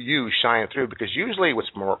new you shine through. Because usually,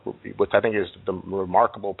 what I think is the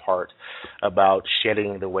remarkable part about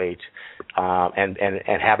shedding the weight, and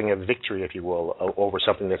having a victory, if you will, over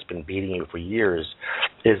something that's been beating you for years,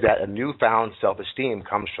 is that a newfound self-esteem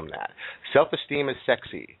comes from that. Self-esteem is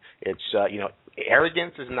sexy. It's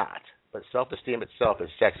arrogance is not. But self-esteem itself is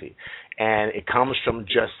sexy, and it comes from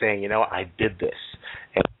just saying, I did this,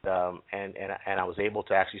 and I was able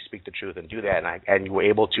to actually speak the truth and do that, and you were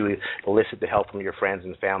able to elicit the help from your friends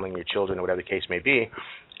and family and your children, or whatever the case may be,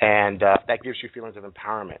 and that gives you feelings of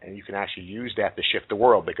empowerment, and you can actually use that to shift the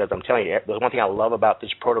world. Because I'm telling you, the one thing I love about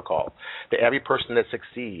this protocol, that every person that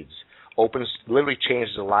succeeds literally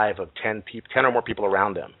changes the life of 10 or more people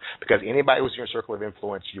around them. Because anybody who's in your circle of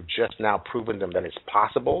influence, you've just now proven them that it's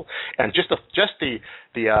possible, and just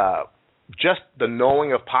the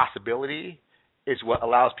knowing of possibility is what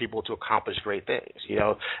allows people to accomplish great things.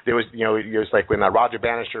 There was like when Roger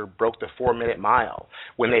Bannister broke the 4-minute mile,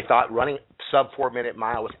 when they thought running sub 4-minute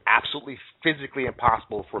mile was absolutely physically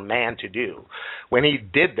impossible for man to do. When he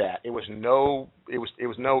did that, it was no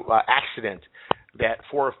accident that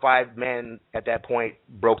 4 or 5 men at that point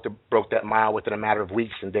broke that mile within a matter of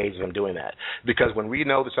weeks and days of him doing that. Because when we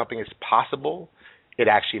know that something is possible, it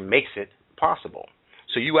actually makes it possible.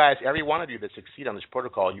 So you guys, every one of you that succeed on this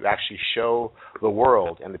protocol, you actually show the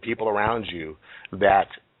world and the people around you that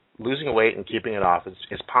losing weight and keeping it off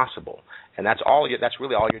is possible. And that's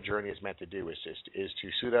really all your journey is meant to do, is to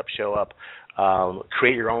suit up, show up,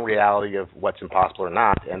 create your own reality of what's impossible or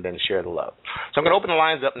not, and then share the love. So I'm going to open the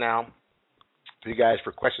lines up now for you guys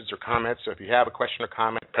for questions or comments. So if you have a question or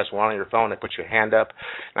comment, press 1 on your phone and put your hand up.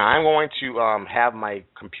 Now I'm going to have my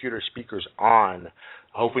computer speakers on,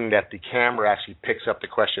 hoping that the camera actually picks up the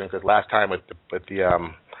question, because last time with the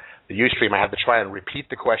Ustream, I had to try and repeat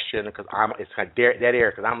the question because it's kind of dead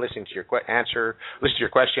air, because I'm listening to your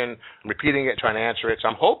question, I'm repeating it, trying to answer it. So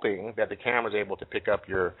I'm hoping that the camera is able to pick up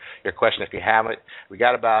your question. If you haven't, we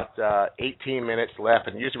got about 18 minutes left,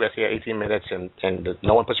 and usually we have 18 minutes, and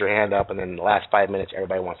no one puts their hand up, and then in the last 5 minutes,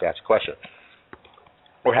 everybody wants to ask a question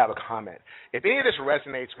or have a comment. If any of this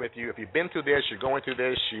resonates with you, if you've been through this, you're going through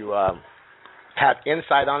this, you have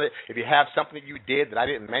insight on it, if you have something that you did that I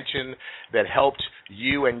didn't mention that helped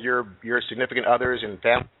you and your significant others and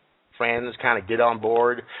family, friends kind of get on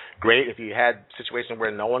board, great. If you had situations where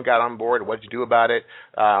no one got on board, what did you do about it?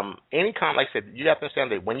 Any comment, like I said, you have to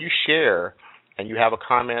understand that when you share and you have a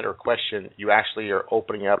comment or question, you actually are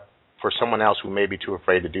opening up for someone else who may be too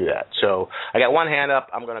afraid to do that. So I got one hand up.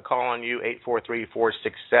 I'm going to call on you,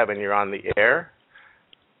 843-467. You're on the air.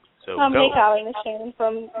 So hey, Colin, it's Shannon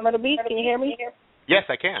from Myrtle Beach. Can you hear me? Yes,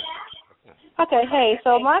 I can. Okay, hey,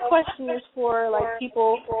 so my question is for,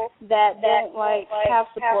 people that don't, have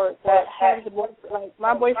support, that have the boyfriend.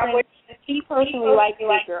 My boyfriend, he personally likes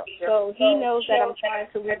big girls, so he knows that I'm trying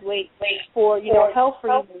to lose weight for, health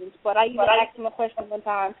reasons. But I even asked him a question one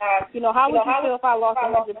time, how would you feel if I lost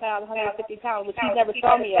 100 pounds, 150 pounds, which he never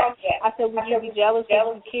saw me at? I said, would you be jealous?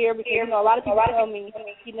 Would you care? Because, a lot of people tell me,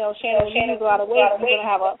 Shannon, when you lose a lot of weight, I'm going to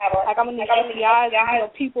have I'm going to need STIs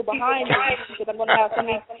and, people behind me, because I'm going to have so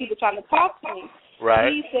many people trying to talk to me.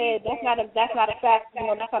 Right. He said that's not a fact. That's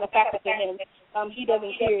not a factor for him. He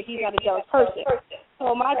doesn't care. He's not a jealous person.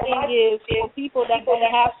 So my thing is for people that don't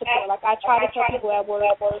have support. I try to tell people at work,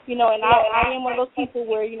 and I am one of those people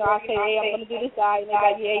where I say, hey, I'm going to do this diet, and they're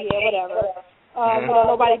like, yeah, whatever.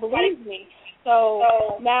 Nobody believes me. So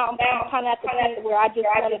now I'm kind of at the point where I just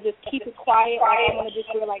want to just keep it quiet. I want to just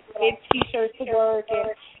wear big T-shirts to work,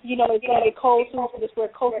 and it's going to get cold soon, so just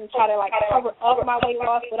wear coats and try to cover up my weight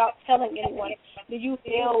loss without telling anyone. Do you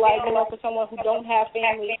feel for someone who don't have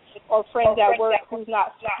family or friends at work who's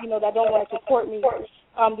not, that don't want to support me,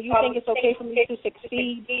 do you think it's okay for me to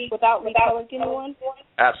succeed without me telling anyone?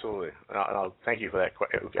 Absolutely. Thank you for that.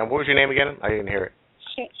 And what was your name again? I didn't hear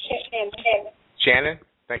it. Shannon?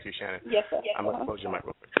 Thank you, Shannon. Yes, sir. I'm going to close your mic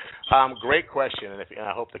real quick. Great question, and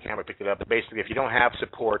I hope the camera picked it up. But basically, if you don't have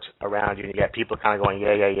support around you and you got people kind of going,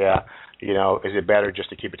 yeah, is it better just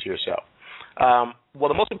to keep it to yourself? Well,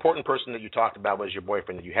 the most important person that you talked about was your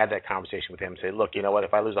boyfriend. That you had that conversation with him and say, look, you know what,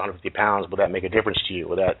 if I lose 150 pounds, will that make a difference to you?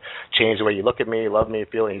 Will that change the way you look at me, love me,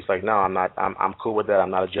 feel? And he's like, no, I'm not. I'm cool with that. I'm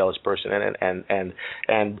not a jealous person.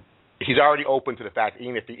 And he's already open to the fact,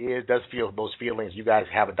 even if he does feel those feelings, you guys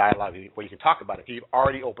have a dialogue where you can talk about it. You've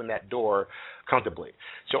already opened that door comfortably.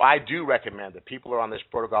 So I do recommend that people are on this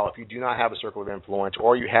protocol. If you do not have a circle of influence,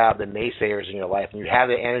 or you have the naysayers in your life, and you have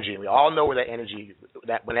the energy, and we all know where that energy,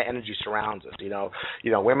 when that energy surrounds us.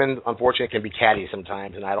 Women unfortunately can be catty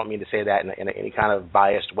sometimes, and I don't mean to say that in any kind of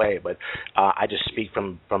biased way, but I just speak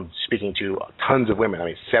from speaking to tons of women. I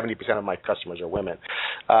mean, 70% of my customers are women.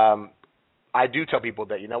 I do tell people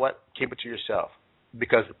that, you know what, keep it to yourself,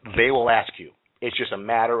 because they will ask you. It's just a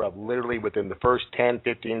matter of literally within the first 10,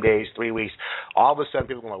 15 days, 3 weeks, all of a sudden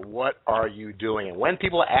people are going, what are you doing? And when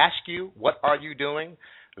people ask you, what are you doing,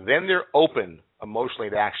 then they're open emotionally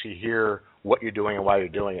to actually hear what you're doing and why you're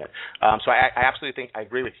doing it. So I absolutely think I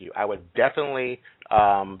agree with you. I would definitely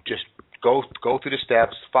just go through the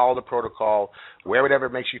steps, follow the protocol, wear whatever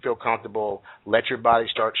makes you feel comfortable, let your body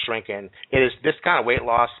start shrinking. This kind of weight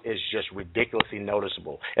loss is just ridiculously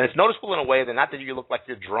noticeable. And it's noticeable in a way that not that you look like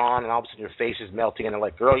you're drawn and all of a sudden your face is melting and they're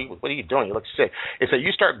like, girl, what are you doing? You look sick. It's that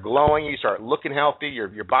you start glowing, you start looking healthy,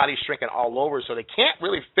 your body's shrinking all over, so they can't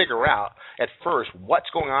really figure out at first what's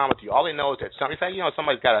going on with you. All they know is that somebody's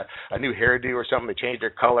got a new hairdo or something, they changed their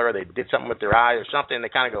color, or they did something with their eye or something, and they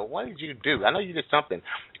kind of go, what did you do? I know you did something.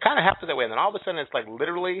 It kind of happens that way, and then all of a sudden it's like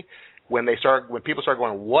literally when people start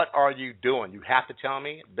going, what are you doing? You have to tell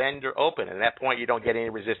me. Then you're open. And at that point, you don't get any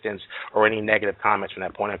resistance or any negative comments from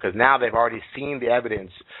that point on, because now they've already seen the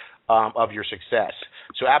evidence of your success.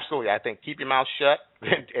 So absolutely, I think keep your mouth shut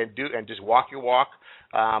and just walk your walk.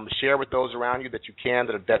 Share with those around you that you can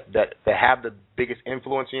that have the biggest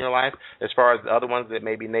influence in your life. As far as the other ones that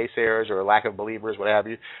may be naysayers or lack of believers, what have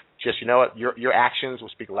you, just, you know what, your actions will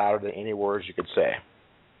speak louder than any words you could say.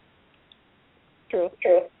 True.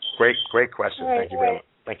 Great question. Right,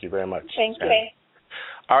 Thank you very much. Thank you.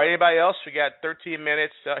 All right, anybody else? We got 13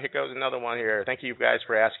 minutes. Here goes another one here. Thank you guys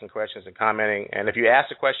for asking questions and commenting. And if you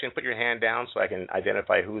ask a question, put your hand down so I can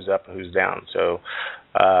identify who's up and who's down. So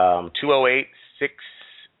 208-682,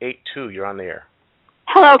 you're on the air.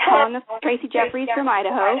 Hello, Colin. This is Tracy Jeffries from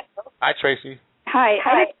Idaho. Hi, Tracy. Hi.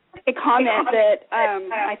 I just a comment that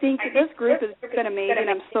I think this group has been amazing.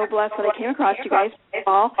 I'm so blessed that I came across you guys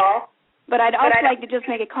all. But I'd also like to just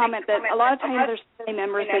make a comment that a lot of times there's family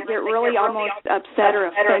members that get really almost upset or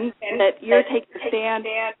offended that you're taking a stand,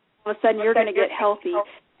 all of a sudden you're going to get healthy.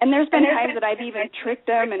 And there's been times that I've even tricked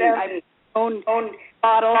them and I've owned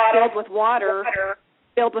bottles filled with water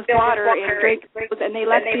and drink those, and they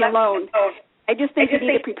left me alone. I just think you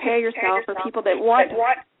need to prepare yourself for people that want to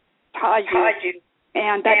cause you.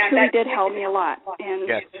 And that truly did help me a lot. And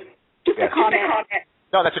just a comment.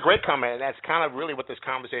 No, that's a great comment, and that's kind of really what this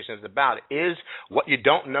conversation is about, is what you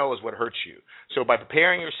don't know is what hurts you. So by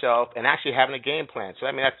preparing yourself and actually having a game plan. So,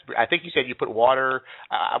 I mean, I think you said you put water.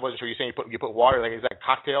 I wasn't sure. You're saying you put water, like, is that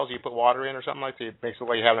cocktails you put water in or something like that? It makes it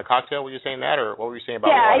like you're having a cocktail. Were you saying that, or what were you saying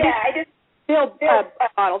about water? I just fill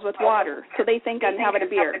bottles with water, so they think I'm having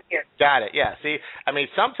a beer. Got it, yeah. See, I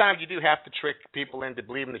mean, sometimes you do have to trick people into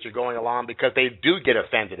believing that you're going along because they do get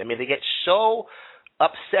offended. I mean, they get so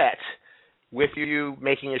upset with you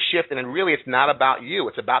making a shift, and then really it's not about you.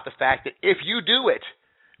 It's about the fact that if you do it,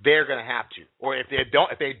 they're going to have to. Or if they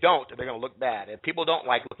don't, they're going to look bad. And people don't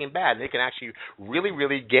like looking bad. They can actually really,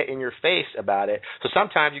 really get in your face about it. So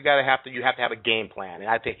sometimes you have to have a game plan. And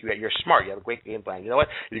I think you're smart. You have a great game plan. You know what?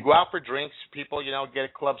 You go out for drinks, people, get a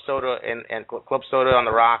club soda and club soda on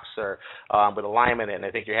the rocks or with a lime in it. And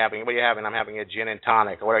I think what are you having? I'm having a gin and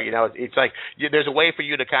tonic or whatever. It's like there's a way for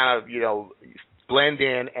you to kind of, blend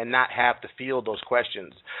in and not have to field those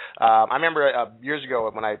questions. I remember years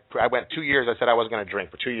ago when I went 2 years, I said I wasn't going to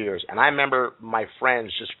drink for 2 years. And I remember my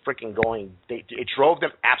friends just freaking going, it drove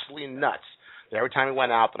them absolutely nuts that every time we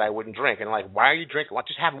went out that I wouldn't drink. And like, why are you drinking? Well,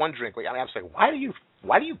 just have one drink. I was like, why do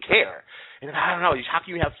you care? And I don't know, how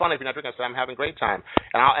can you have fun if you're not drinking? I said, I'm having a great time.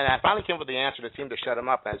 And I finally came up with the answer that seemed to shut them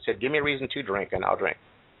up. And I said, give me a reason to drink and I'll drink.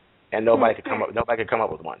 And nobody could come up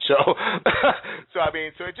with one. So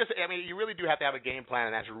you really do have to have a game plan,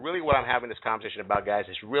 and that's really what I'm having this conversation about, guys.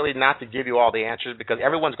 It's really not to give you all the answers because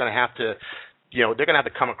everyone's going to have to, they're going to have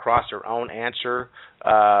to come across their own answer.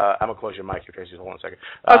 I'm going to close your mic here, Tracy. Hold on a second.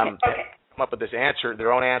 Okay. Come up with this answer,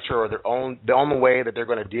 their own answer, or the only way that they're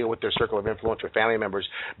going to deal with their circle of influence or family members.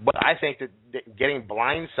 But I think that getting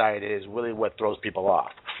blindsided is really what throws people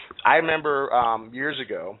off. I remember years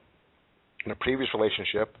ago, in a previous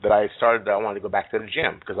relationship that I wanted to go back to the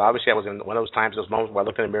gym because obviously I was in one of those times, those moments where I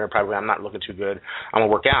looked in the mirror and probably I'm not looking too good. I'm going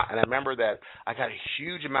to work out. And I remember that I got a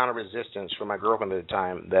huge amount of resistance from my girlfriend at the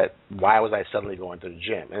time that why was I suddenly going to the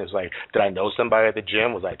gym? And it's like, did I know somebody at the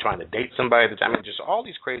gym? Was I trying to date somebody at the time? I mean, just all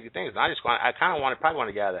these crazy things. And I kind of probably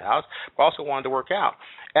wanted to get out of the house, but also wanted to work out.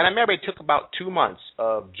 And I remember it took about 2 months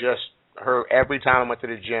of just her every time I went to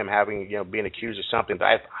the gym having, being accused of something.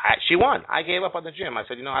 But she won. I gave up on the gym. I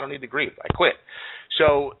said, I don't need the grief. I quit.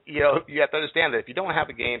 So, you have to understand that if you don't have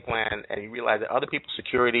a game plan and you realize that other people's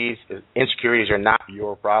insecurities are not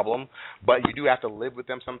your problem, but you do have to live with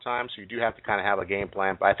them sometimes, so you do have to kind of have a game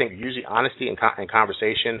plan. But I think usually honesty and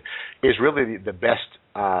conversation is really the best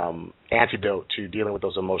antidote to dealing with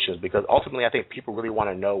those emotions, because ultimately I think people really want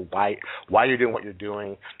to know why you're doing what you're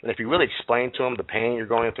doing. And if you really explain to them the pain you're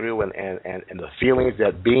going through and the feelings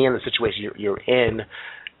that being in the situation you're in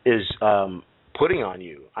is putting on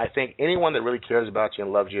you, I think anyone that really cares about you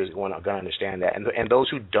and loves you is going to understand that. And those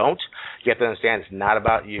who don't, you have to understand it's not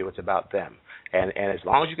about you, it's about them. And as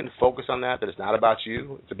long as you can focus on that it's not about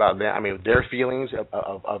you, it's about them. I mean, their feelings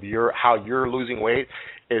of how you're losing weight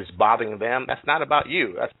is bothering them. That's not about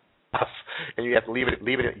you. That's tough, and you have to leave it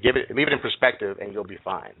in perspective, and you'll be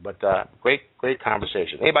fine. But great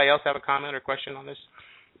conversation. Anybody else have a comment or question on this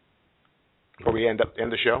before we end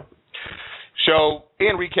the show? So,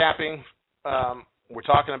 in recapping, we're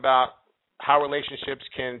talking about how relationships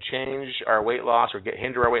can change our weight loss or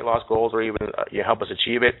hinder our weight loss goals or even help us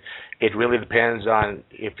achieve it. It really depends on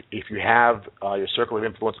if you have your circle of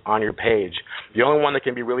influence on your page. The only one that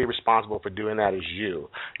can be really responsible for doing that is you.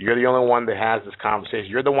 You're the only one that has this conversation.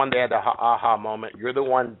 You're the one that had the aha moment. You're the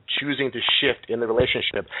one choosing to shift in the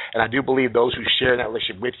relationship. And I do believe those who share that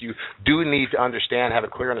relationship with you do need to have a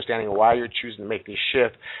clear understanding of why you're choosing to make this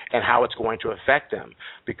shift and how it's going to affect them.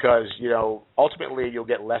 Because, ultimately you'll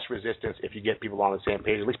get less resistance if you get people on the same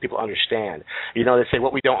page. At least people understand. They say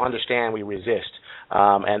what we don't understand, we resist.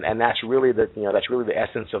 And that's really the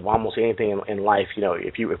essence of almost anything in life.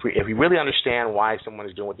 If we really understand why someone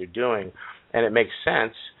is doing what they're doing, and it makes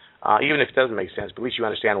sense, even if it doesn't make sense, but at least you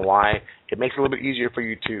understand why, it makes it a little bit easier for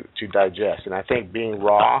you to digest. And I think being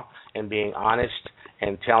raw and being honest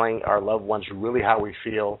and telling our loved ones really how we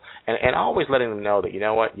feel, and always letting them know that,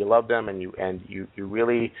 you love them and you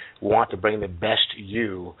really want to bring the best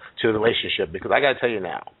you to the relationship. Because I got to tell you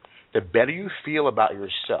now, the better you feel about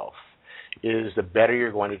yourself is the better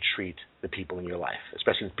you're going to treat the people in your life,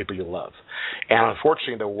 especially the people you love. And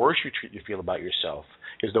unfortunately, the worse you feel about yourself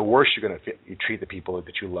is the worse you're going to treat the people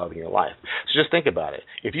that you love in your life. So just think about it.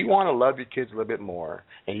 If you want to love your kids a little bit more,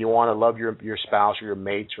 and you want to love your spouse or your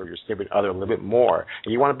mates or your significant other a little bit more,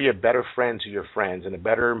 and you want to be a better friend to your friends and a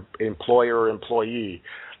better employer or employee,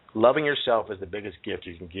 loving yourself is the biggest gift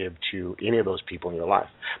you can give to any of those people in your life.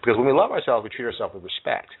 Because when we love ourselves, we treat ourselves with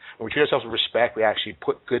respect. When we treat ourselves with respect, we actually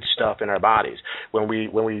put good stuff in our bodies. When we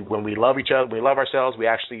love each other, when we love ourselves, we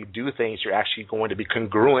actually do things that are actually going to be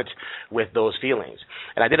congruent with those feelings.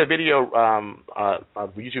 And I did a video, a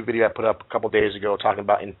YouTube video I put up a couple of days ago talking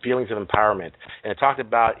about feelings of empowerment. And it talked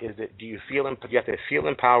about you have to feel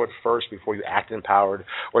empowered first before you act empowered,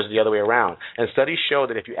 or is it the other way around? And studies show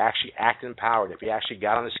that if you actually act empowered, if you actually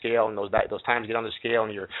got on the scale, and those times you get on the scale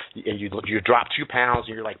and you drop 2 pounds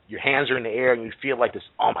and you're like, your hands are in the air and you feel like this,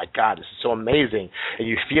 oh my God, this is so amazing, and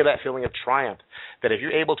you feel that feeling of triumph, that if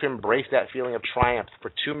you're able to embrace that feeling of triumph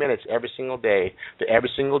for 2 minutes every single day, that every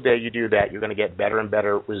single day you do that, you're going to get better and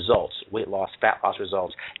better results, weight loss, fat loss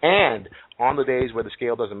results. And on the days where the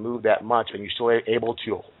scale doesn't move that much and you're still able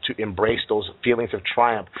to embrace those feelings of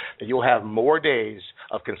triumph, that you'll have more days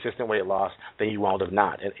of consistent weight loss than you won't have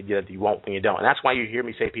not, and you won't when you don't. And that's why you hear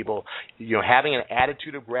me say people, having an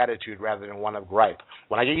attitude of gratitude rather than one of gripe.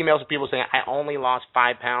 When I get emails from people saying, I only lost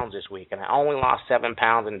 5 pounds this week, and I only lost 7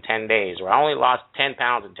 pounds in 10 days, or I only lost 10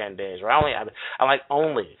 pounds in 10 days, or I'm like,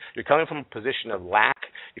 only. You're coming from a position of lack.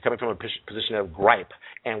 You're coming from a position of gripe.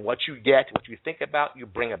 And what you get, what you think about, you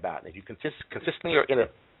bring about. And if you consistently are in a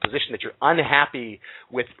position that you're unhappy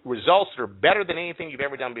with results that are better than anything you've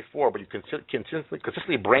ever done before, but you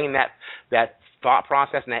consistently bring that thought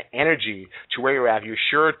process and that energy to where you're at, you're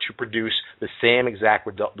sure to produce the same exact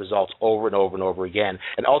results over and over and over again.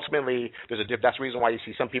 And ultimately, that's the reason why you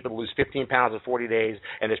see some people lose 15 pounds in 40 days,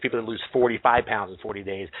 and there's people that lose 45 pounds in 40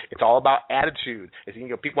 days. It's all about attitude.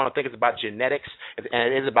 People want to think it's about genetics,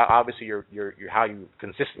 and it is about obviously your how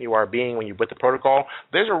consistent you are being when you put the protocol.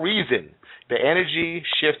 There's a reason the energy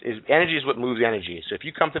shifts energy is what moves energy. So if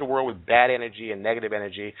you come to the world with bad energy and negative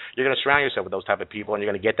energy, you're going to surround yourself with those type of people, and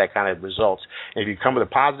you're going to get that kind of results. And if you come with a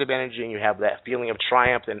positive energy and you have that feeling of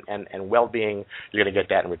triumph and well-being, you're going to get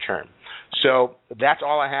that in return. So that's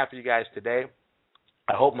all I have for you guys today.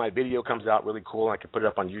 I hope my video comes out really cool and I can put it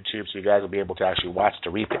up on YouTube so you guys will be able to actually watch the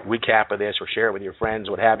recap of this or share it with your friends,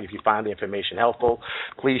 what have you. If you find the information helpful,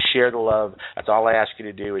 please share the love. That's all I ask you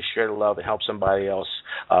to do is share the love and help somebody else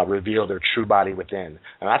reveal their true body within.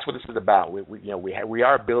 And that's what this is about. We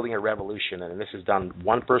are building a revolution, and this is done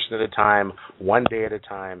one person at a time, one day at a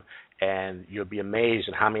time. And you'll be amazed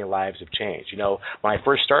at how many lives have changed. You know, when I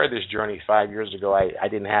first started this journey 5 years ago, I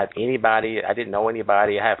didn't have anybody. I didn't know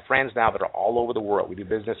anybody. I have friends now that are all over the world. We do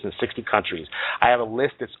business in 60 countries. I have a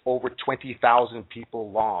list that's over 20,000 people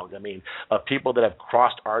long. I mean, of people that have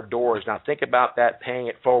crossed our doors. Now, think about that paying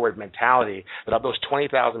it forward mentality. That of those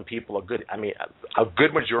 20,000 people, a good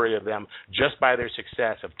majority of them, just by their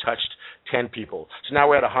success, have touched 10 people. So now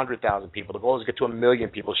we're at 100,000 people. The goal is to get to 1 million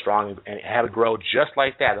people strong and have it grow just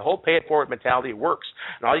like that. The whole pay it forward mentality works.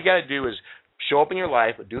 And all you got to do is show up in your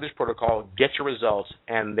life, do this protocol, get your results,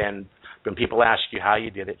 and then when people ask you how you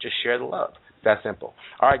did it, just share the love. It's that simple.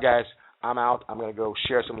 All right, guys. I'm out. I'm going to go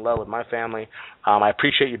share some love with my family. I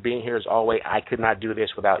appreciate you being here as always. I could not do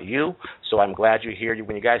this without you, so I'm glad you're here.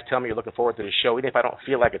 When you guys tell me you're looking forward to the show, even if I don't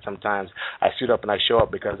feel like it sometimes, I suit up and I show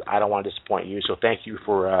up because I don't want to disappoint you. So thank you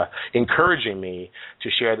for encouraging me to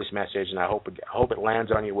share this message, and I hope it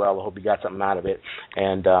lands on you well. I hope you got something out of it,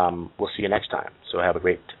 and we'll see you next time. So have a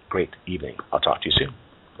great evening. I'll talk to you soon.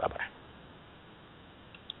 Bye-bye.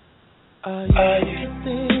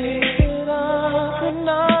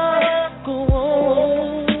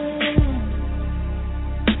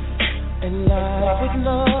 And life with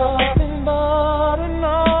nothing but an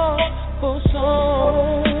awful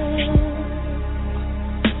song.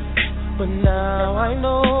 But now I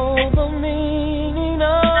know the meaning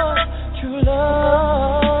of true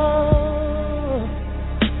love.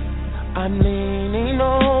 I'm leaning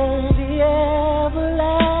on the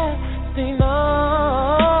everlasting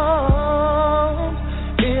arms.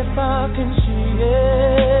 If I can see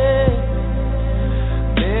it,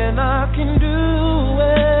 then I can do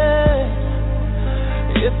it.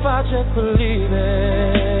 If I just believe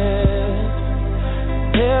it,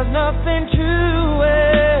 there's nothing to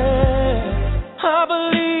it. I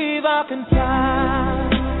believe I can fly.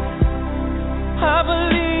 I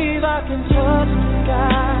believe I can touch the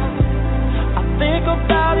sky. I think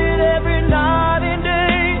about it every night and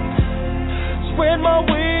day. Spread my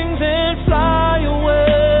wings and fly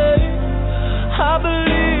away. I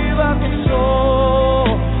believe I can soar.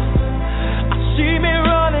 I see me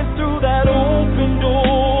running through that open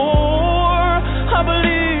door. I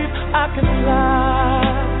believe I can fly.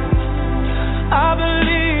 I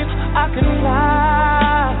believe I can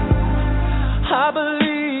fly. I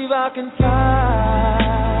believe I can fly.